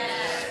family.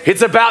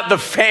 It's about the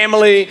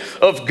family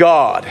of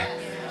God.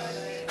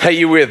 Are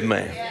you with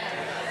me?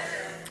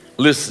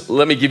 Listen,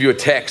 let me give you a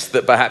text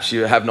that perhaps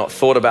you have not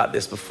thought about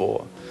this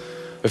before.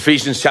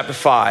 Ephesians chapter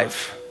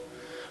 5,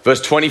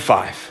 verse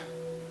 25.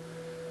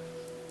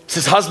 It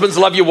says, husbands,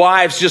 love your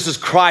wives just as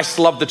Christ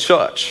loved the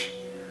church,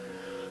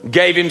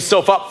 gave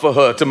himself up for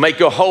her to make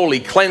her holy,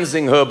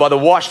 cleansing her by the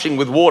washing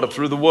with water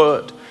through the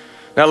word.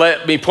 Now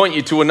let me point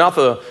you to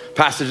another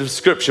passage of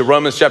scripture,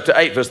 Romans chapter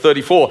 8, verse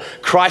 34.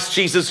 Christ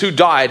Jesus, who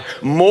died,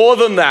 more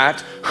than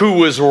that, who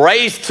was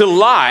raised to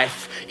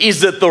life,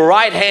 is at the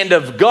right hand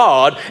of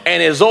God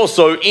and is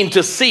also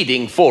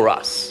interceding for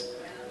us.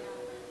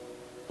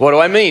 What do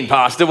I mean,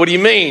 Pastor? What do you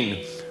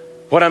mean?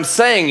 What I'm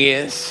saying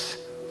is,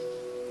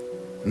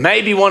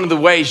 maybe one of the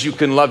ways you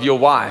can love your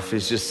wife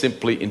is just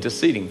simply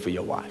interceding for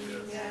your wife.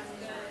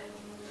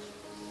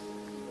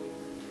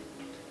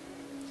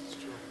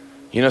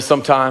 You know,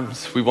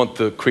 sometimes we want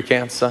the quick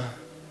answer.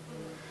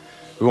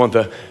 We want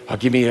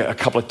give me a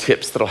couple of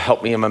tips that'll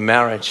help me in my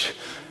marriage.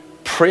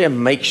 Prayer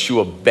makes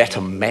you a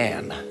better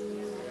man.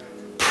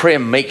 Prayer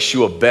makes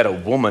you a better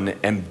woman,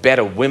 and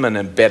better women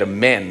and better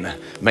men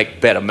make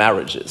better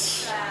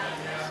marriages.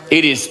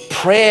 It is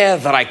prayer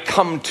that I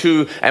come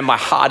to and my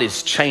heart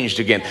is changed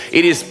again.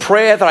 It is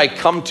prayer that I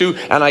come to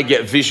and I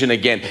get vision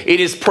again.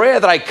 It is prayer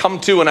that I come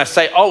to and I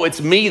say, oh,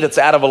 it's me that's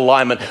out of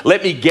alignment.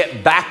 Let me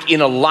get back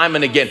in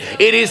alignment again.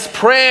 It is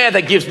prayer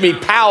that gives me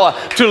power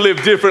to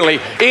live differently.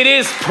 It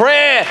is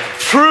prayer.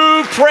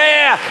 Through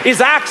prayer is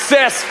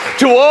access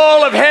to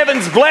all of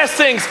heaven's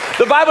blessings.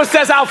 The Bible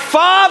says, our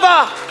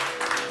Father,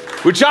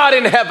 which art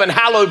in heaven,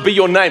 hallowed be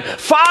your name.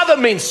 Father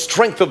means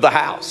strength of the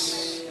house.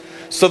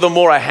 So the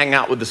more I hang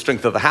out with the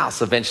strength of the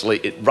house, eventually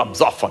it rubs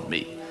off on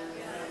me.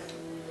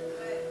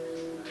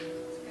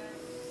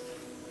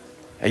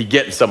 Are you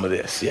getting some of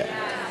this? Yeah.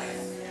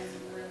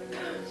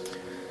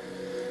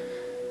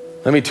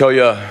 Let me tell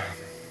you,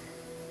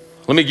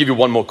 let me give you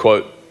one more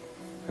quote,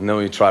 and then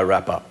we try to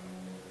wrap up.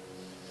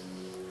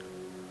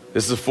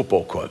 This is a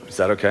football quote. Is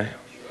that okay?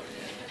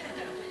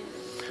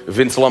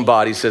 Vince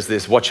Lombardi says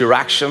this: watch your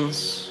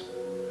actions,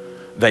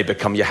 they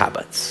become your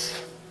habits.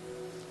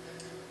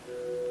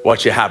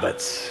 Watch your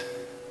habits,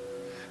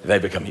 they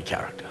become your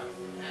character.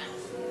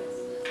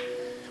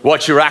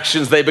 Watch your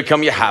actions, they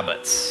become your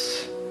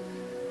habits.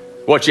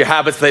 Watch your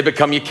habits, they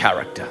become your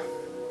character.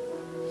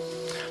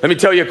 Let me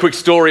tell you a quick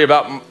story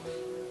about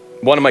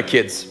one of my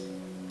kids.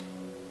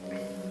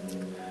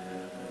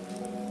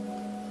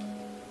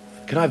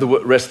 Can I have the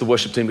rest of the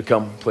worship team to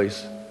come,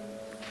 please?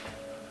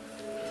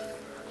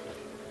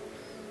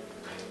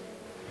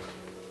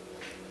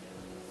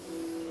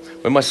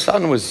 When my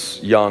son was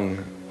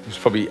young, he was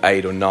probably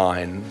 8 or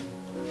 9.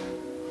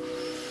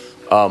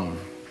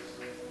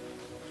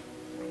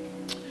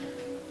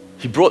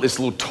 He brought this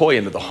little toy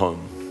into the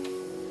home.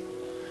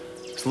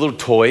 It's a little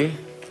toy.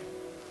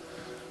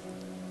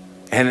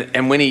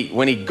 And when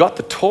he got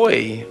the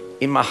toy,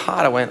 in my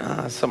heart I went,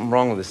 there's something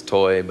wrong with this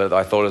toy. But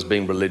I thought I was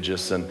being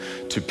religious and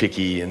too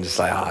picky and just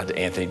like,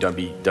 Anthony, don't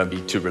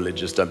be too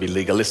religious, don't be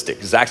legalistic.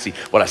 It's actually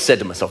what I said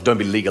to myself, don't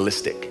be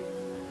legalistic.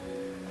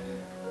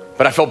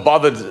 But I felt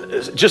bothered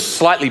just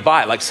slightly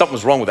by it, like something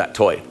was wrong with that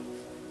toy.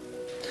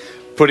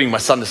 Putting my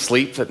son to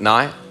sleep at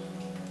night.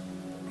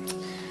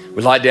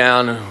 We lie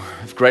down,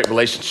 have a great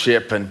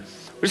relationship, and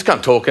we're just kind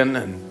of talking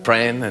and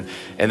praying,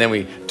 and then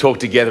we talk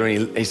together,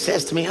 and he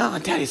says to me,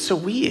 Daddy, it's so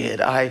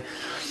weird. I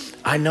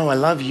know I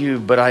love you,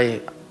 but I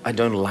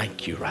don't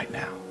like you right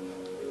now.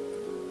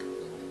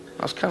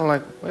 I was kind of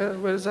like,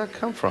 where does that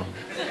come from?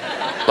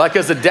 Like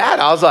as a dad,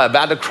 I was like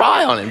about to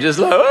cry on him, just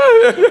like,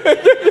 what's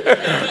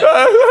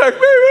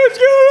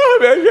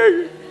going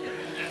on?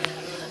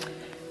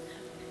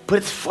 But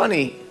it's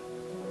funny,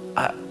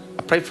 I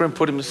prayed for him,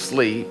 put him to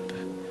sleep,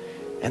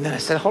 and then I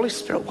said, Holy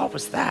Spirit, what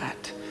was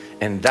that?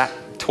 And that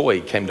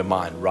toy came to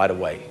mind right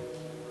away.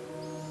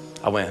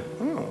 I went,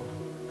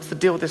 what's the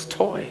deal with this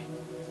toy?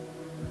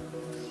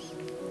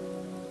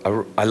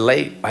 I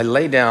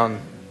lay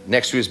down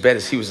next to his bed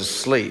as he was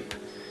asleep,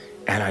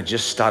 and I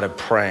just started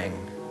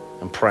praying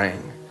and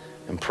praying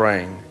and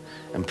praying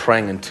and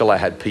praying until I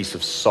had peace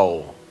of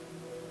soul.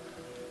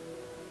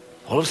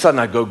 All of a sudden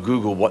I go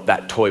Google what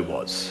that toy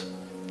was.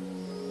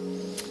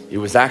 It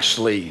was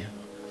actually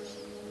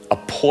a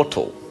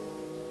portal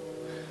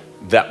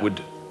that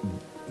would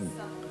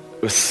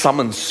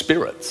summon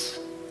spirits,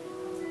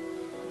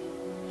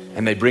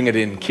 and they bring it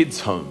in kids'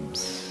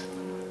 homes.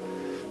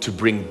 to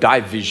bring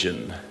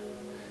division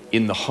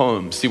in the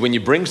home. See, when you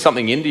bring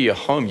something into your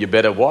home, you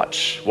better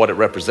watch what it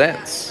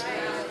represents.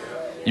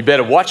 You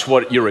better watch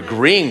what you're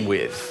agreeing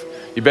with.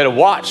 You better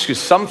watch, because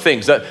some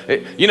things that,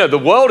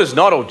 the world is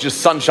not all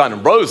just sunshine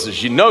and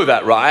roses. You know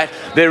that, right?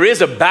 There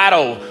is a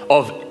battle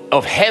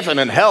of heaven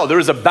and hell. There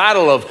is a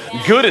battle of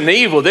good and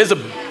evil. There's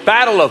a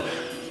battle of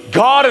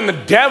God and the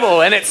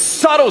devil, and it's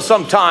subtle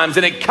sometimes,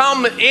 and it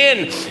come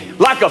in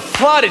like a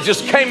flood. It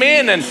just came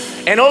in,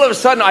 and all of a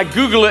sudden I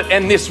Google it,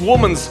 and this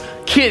woman's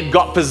kid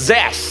got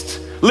possessed.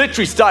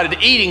 Literally started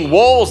eating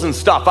walls and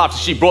stuff after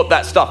she brought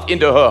that stuff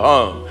into her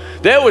home.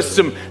 There was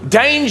some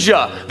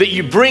danger that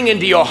you bring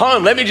into your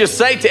home. Let me just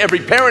say to every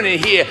parent in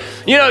here,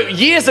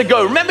 years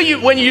ago, remember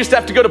when you used to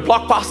have to go to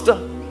Blockbuster?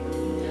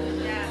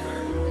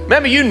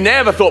 Remember, you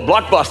never thought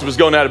Blockbuster was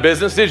going out of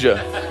business, did you?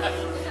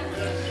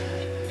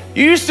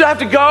 You used to have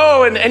to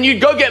go and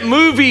you'd go get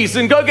movies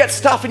and go get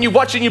stuff, and you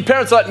watch it, and your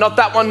parents are like, not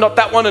that one, not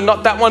that one, and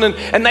not that one.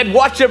 And they'd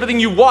watch everything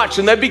you watch,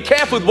 and they'd be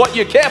careful with what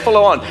you're careful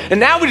on. And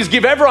now we just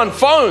give everyone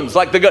phones.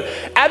 Like, they've got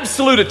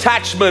absolute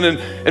attachment,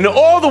 and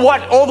all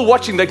the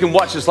watching they can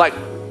watch is like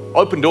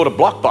open door to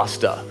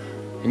Blockbuster.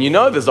 And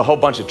there's a whole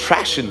bunch of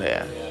trash in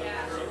there.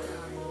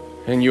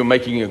 And you're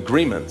making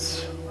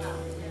agreements.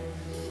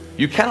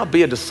 You cannot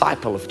be a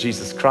disciple of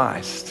Jesus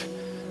Christ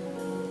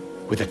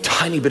with a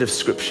tiny bit of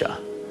scripture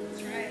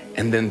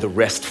and then the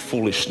rest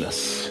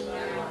foolishness.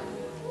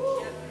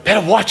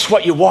 Better watch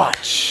what you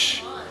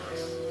watch.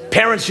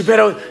 Parents, you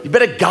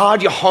better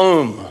guard your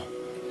home.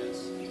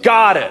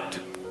 Guard it.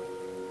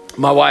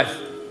 My wife,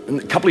 a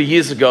couple of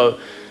years ago,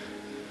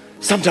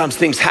 sometimes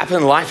things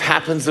happen, life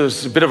happens. There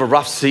was a bit of a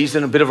rough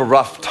season, a bit of a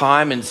rough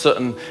time in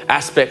certain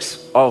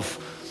aspects of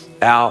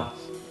our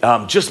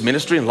just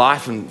ministry and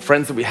life and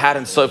friends that we had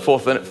and so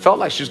forth. And it felt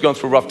like she was going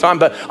through a rough time,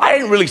 but I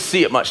didn't really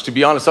see it much, to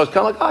be honest. I was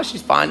kind of like, oh,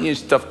 she's fine,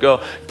 she's a tough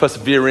girl,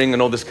 persevering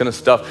and all this kind of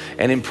stuff.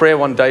 And in prayer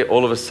one day,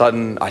 all of a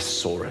sudden, I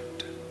saw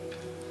it.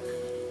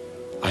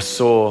 I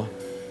saw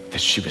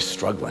that she was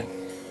struggling.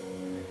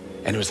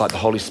 And it was like the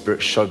Holy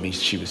Spirit showed me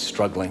she was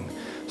struggling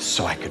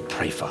so I could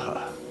pray for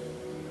her.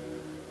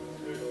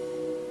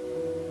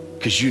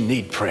 Because you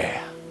need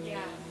prayer. Yeah.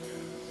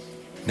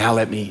 Now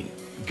let me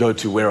go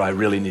to where I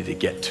really need to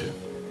get to.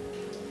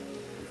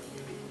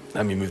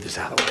 Let me move this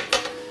out of the way.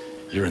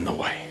 You're in the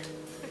way.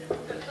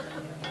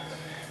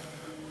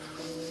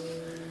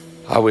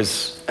 I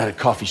was at a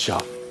coffee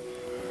shop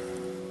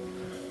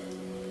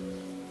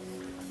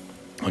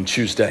on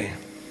Tuesday.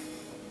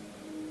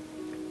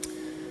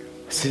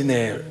 Sitting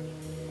there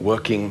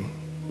working,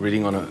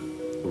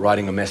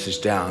 writing a message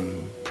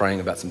down, praying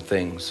about some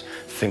things,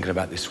 thinking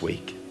about this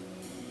week.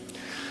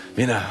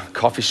 In a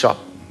coffee shop,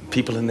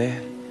 people in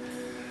there.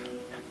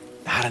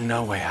 Out of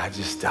nowhere, I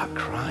just start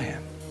crying.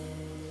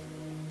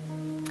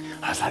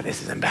 I was like,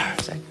 this is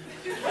embarrassing.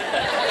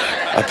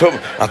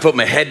 I put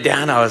my head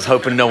down. I was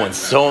hoping no one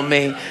saw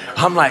me.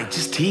 I'm like,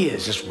 just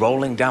tears just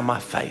rolling down my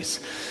face.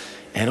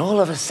 And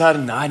all of a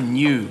sudden, I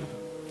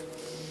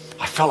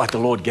felt like the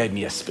Lord gave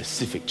me a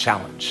specific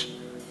challenge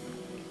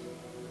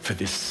for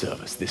this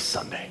service, this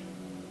Sunday.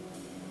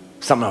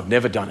 Something I've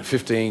never done in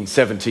 15,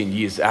 17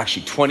 years,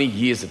 actually 20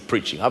 years of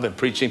preaching. I've been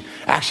preaching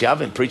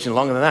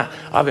longer than that.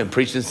 I've been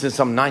preaching since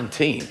I'm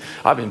 19.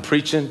 I've been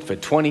preaching for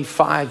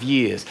 25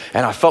 years.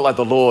 And I felt like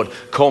the Lord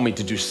called me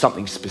to do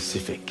something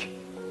specific.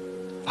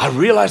 I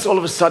realized all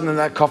of a sudden in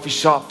that coffee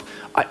shop,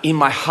 in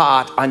my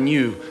heart, I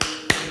knew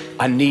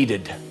I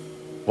needed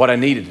what I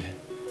needed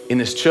in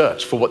this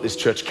church for what this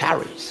church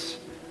carries.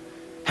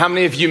 How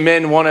many of you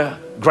men want a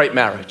great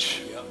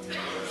marriage?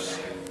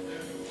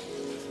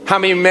 How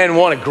many men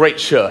want a great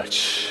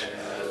church?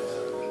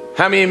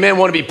 How many men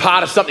want to be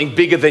part of something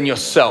bigger than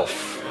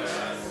yourself?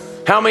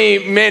 How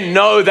many men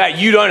know that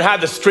you don't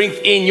have the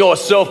strength in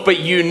yourself, but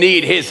you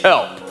need His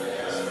help?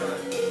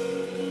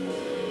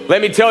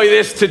 Let me tell you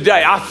this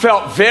today. I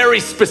felt very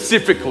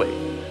specifically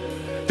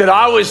that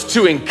I was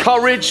to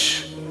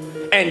encourage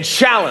and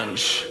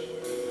challenge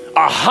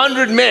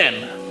 100 men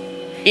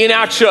in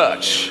our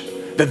church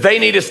that they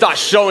need to start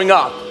showing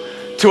up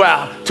to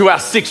our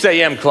 6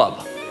 a.m.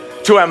 club,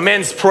 to our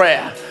men's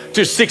prayer,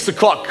 to 6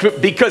 o'clock.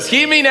 Because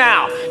hear me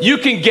now, you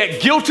can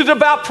get guilted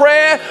about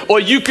prayer, or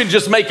you can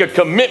just make a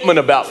commitment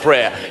about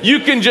prayer. You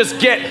can just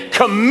get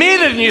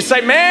committed and you say,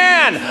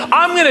 man,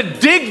 I'm gonna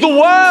dig the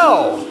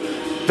well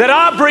that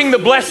I bring the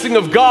blessing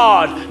of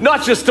God,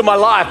 not just to my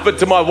life, but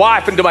to my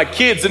wife and to my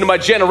kids and to my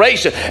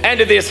generation and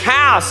to this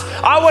house.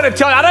 I want to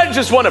tell you, I don't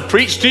just want to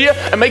preach to you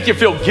and make you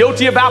feel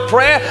guilty about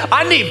prayer.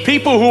 I need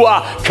people who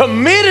are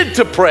committed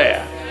to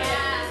prayer.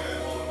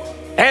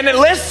 And then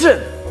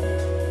listen,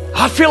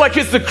 I feel like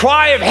it's the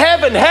cry of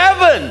heaven.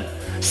 Heaven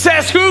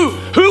says, who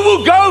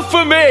will go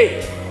for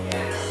me?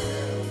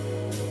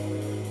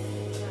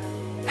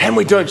 And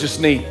we don't just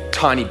need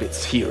tiny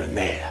bits here and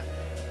there.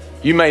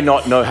 You may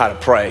not know how to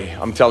pray.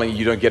 I'm telling you,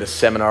 you don't get a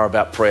seminar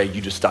about prayer.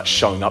 You just start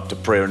showing up to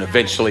prayer, and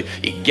eventually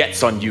it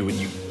gets on you and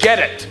you get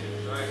it.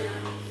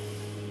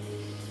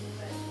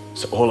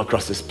 So all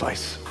across this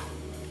place,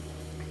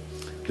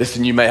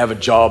 Listen, you may have a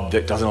job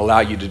that doesn't allow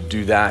you to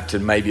do that,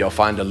 and maybe I'll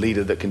find a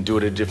leader that can do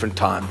it at a different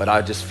time, but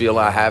I just feel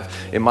I have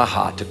in my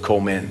heart to call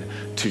men,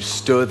 to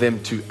stir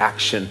them to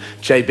action.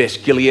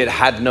 Jabesh Gilead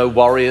had no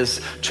warriors.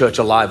 Church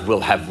Alive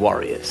will have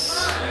warriors.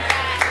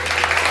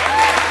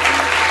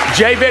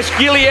 Jabesh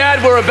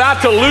Gilead were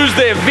about to lose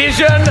their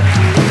vision.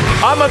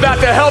 I'm about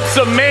to help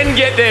some men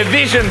get their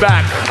vision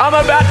back. I'm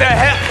about to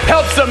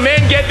help some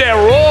men get their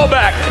roar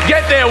back,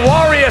 get their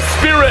warrior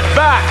spirit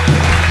back.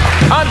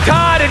 I'm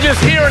tired of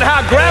just hearing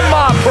how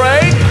grandma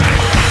prayed.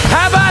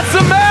 How about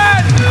some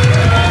men?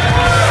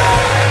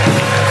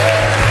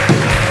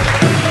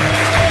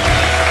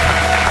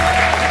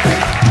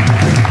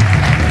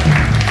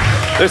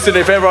 Listen,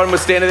 if everyone would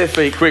stand to their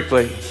feet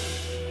quickly.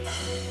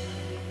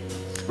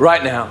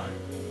 Right now,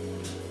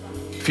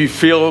 if you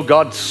feel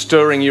God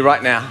stirring you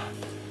right now,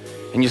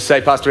 and you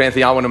say, Pastor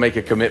Anthony, I want to make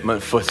a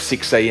commitment for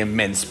 6 a.m.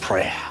 men's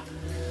prayer.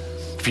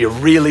 If you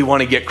really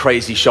want to get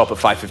crazy, shop at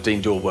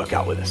 5:15, do a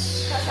workout with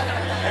us.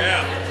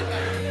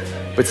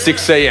 But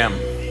 6 a.m.,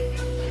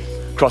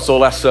 across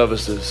all our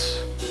services,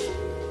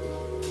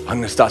 I'm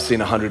going to start seeing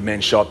 100 men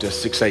show up to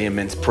 6 a.m.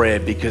 men's prayer,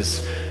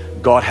 because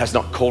God has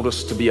not called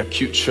us to be a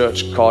cute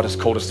church. God has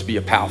called us to be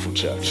a powerful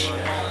church.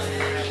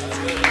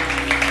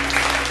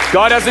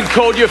 God hasn't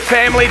called your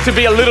family to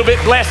be a little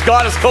bit blessed.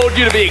 God has called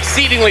you to be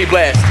exceedingly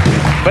blessed.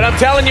 But I'm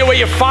telling you where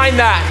you find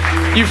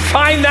that. You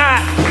find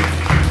that.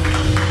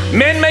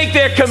 Men make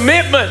their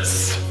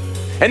commitments,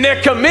 and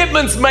their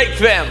commitments make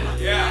them.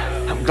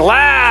 I'm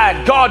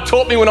glad God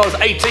taught me when I was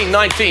 18,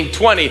 19,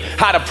 20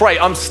 how to pray.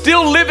 I'm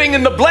still living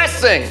in the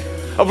blessing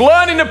of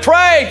learning to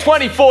pray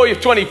 24,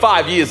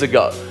 25 years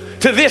ago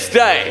to this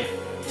day.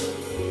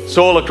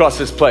 So all across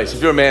this place,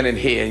 if you're a man in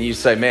here and you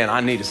say, man, I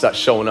need to start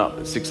showing up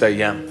at 6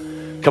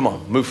 a.m., come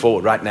on, move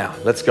forward right now.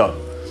 Let's go.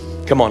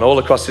 Come on, all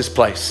across this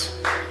place.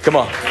 Come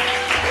on.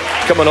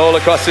 Come on, all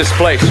across this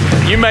place.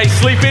 You may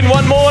sleep in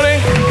one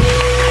morning.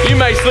 You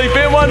may sleep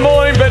in one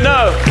morning, but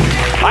no.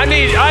 I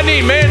need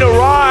men to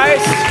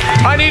rise.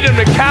 I need them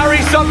to carry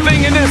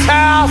something in this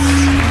house.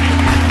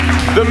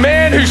 The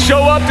men who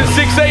show up to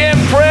 6 a.m.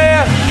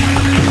 prayer,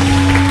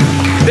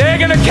 they're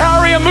going to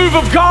carry a move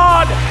of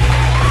God.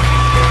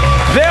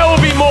 There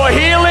will be more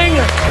healing.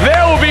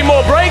 There will be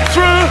more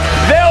breakthrough.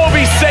 There will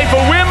be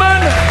safer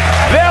women.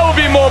 There will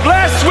be more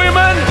blessed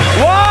women.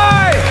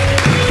 Why?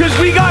 Because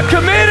we got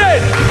committed.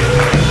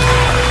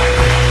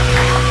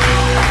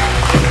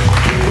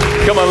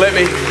 Come on, let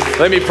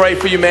me pray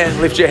for you,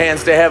 man. Lift your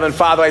hands to heaven.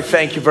 Father, I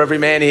thank you for every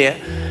man here.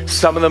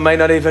 Some of them may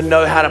not even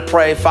know how to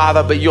pray,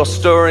 Father, but you're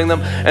stirring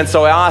them. And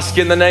so I ask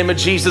in the name of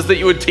Jesus that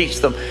you would teach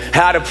them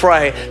how to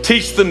pray.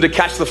 Teach them to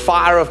catch the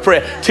fire of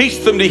prayer.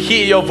 Teach them to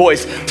hear your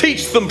voice.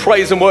 Teach them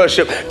praise and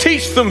worship.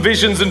 Teach them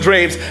visions and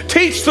dreams.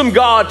 Teach them,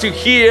 God, to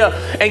hear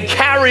and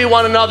carry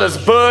one another's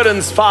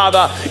burdens,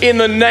 Father, in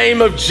the name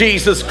of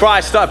Jesus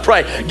Christ, I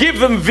pray. Give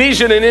them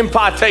vision and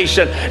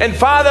impartation. And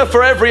Father,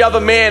 for every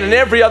other man and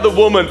every other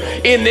woman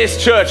in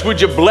this church, would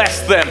you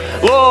bless them?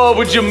 Lord,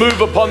 would you move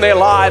upon their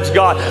lives,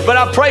 God? But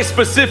I pray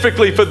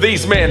specifically for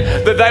these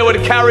men, that they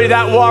would carry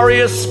that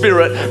warrior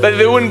spirit, that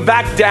they wouldn't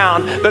back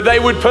down, that they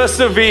would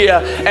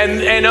persevere,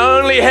 and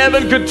only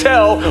heaven could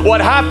tell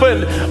what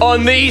happened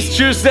on these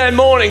Tuesday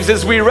mornings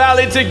as we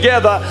rallied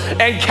together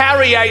and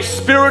carry a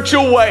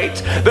spiritual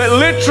weight that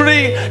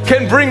literally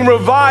can bring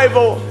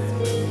revival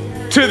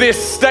to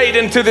this state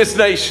and to this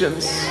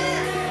nations.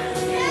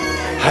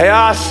 I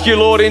ask you,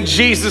 Lord, in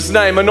Jesus'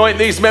 name, anoint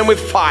these men with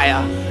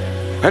fire,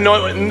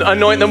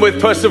 anoint them with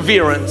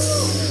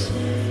perseverance.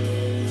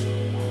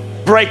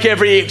 Break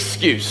every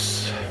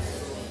excuse.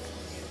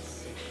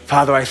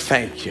 Father, I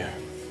thank you.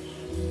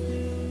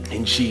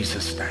 In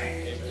Jesus'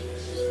 name.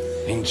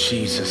 In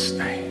Jesus'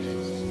 name.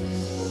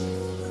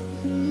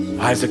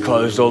 Eyes are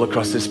closed all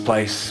across this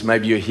place.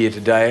 Maybe you're here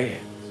today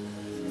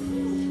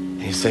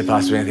and you say,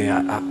 Pastor Anthony,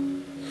 I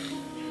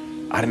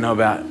don't know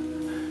about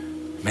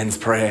men's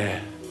prayer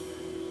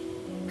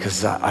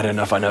because I don't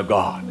know if I know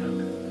God.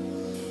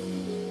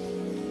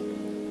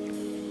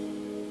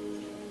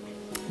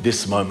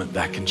 This moment,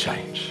 that can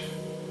change.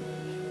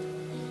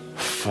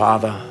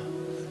 Father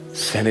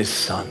sent his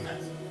son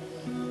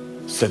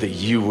so that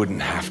you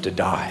wouldn't have to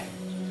die,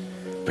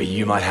 but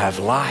you might have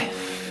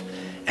life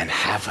and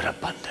have it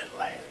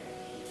abundantly.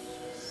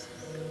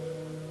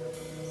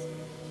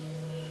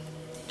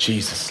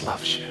 Jesus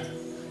loves you.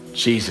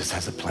 Jesus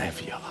has a plan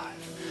for your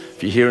life.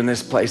 If you're here in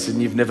this place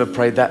and you've never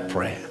prayed that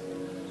prayer,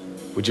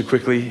 would you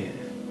quickly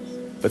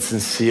but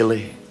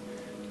sincerely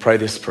pray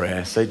this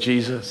prayer? Say,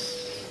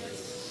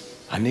 Jesus,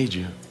 I need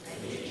you.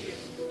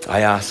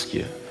 I ask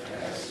you,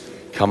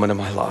 come into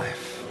my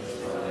life.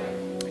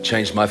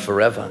 Change my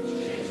forever.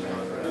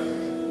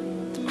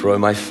 Grow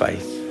my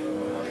faith.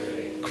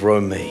 Grow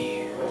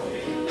me.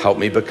 Help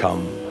me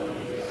become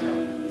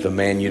the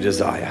man you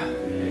desire.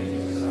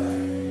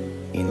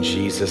 In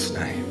Jesus'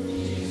 name.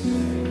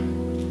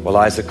 While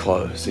eyes are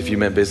closed, if you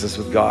meant business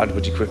with God,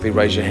 would you quickly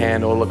raise your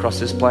hand all across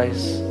this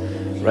place?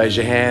 Raise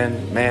your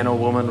hand, man or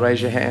woman,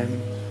 raise your hand.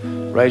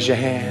 Raise your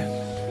hand.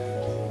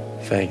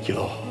 Thank you,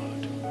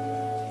 Lord.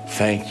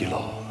 Thank you,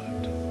 Lord.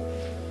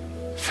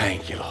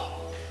 Thank you, Lord.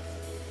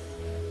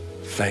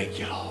 Thank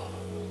you, Lord.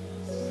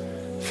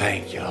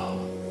 Thank you,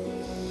 Lord.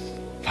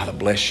 Father,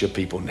 bless your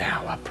people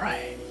now, I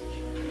pray.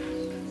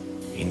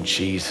 In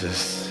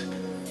Jesus'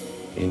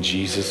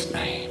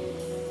 name.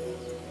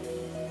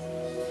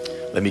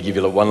 Let me give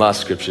you one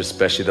last scripture,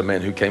 especially the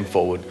men who came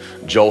forward.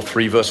 Joel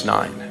 3 verse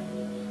 9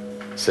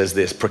 says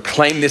this: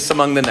 proclaim this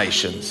among the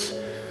nations,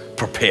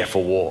 prepare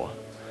for war.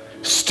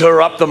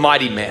 Stir up the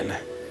mighty men.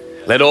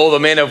 Let all the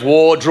men of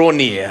war draw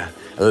near.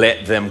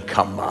 Let them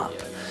come up.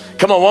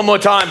 Come on, one more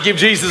time. Give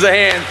Jesus a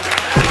hand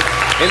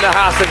in the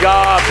house of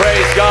God.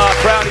 Praise God.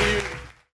 Proud of you.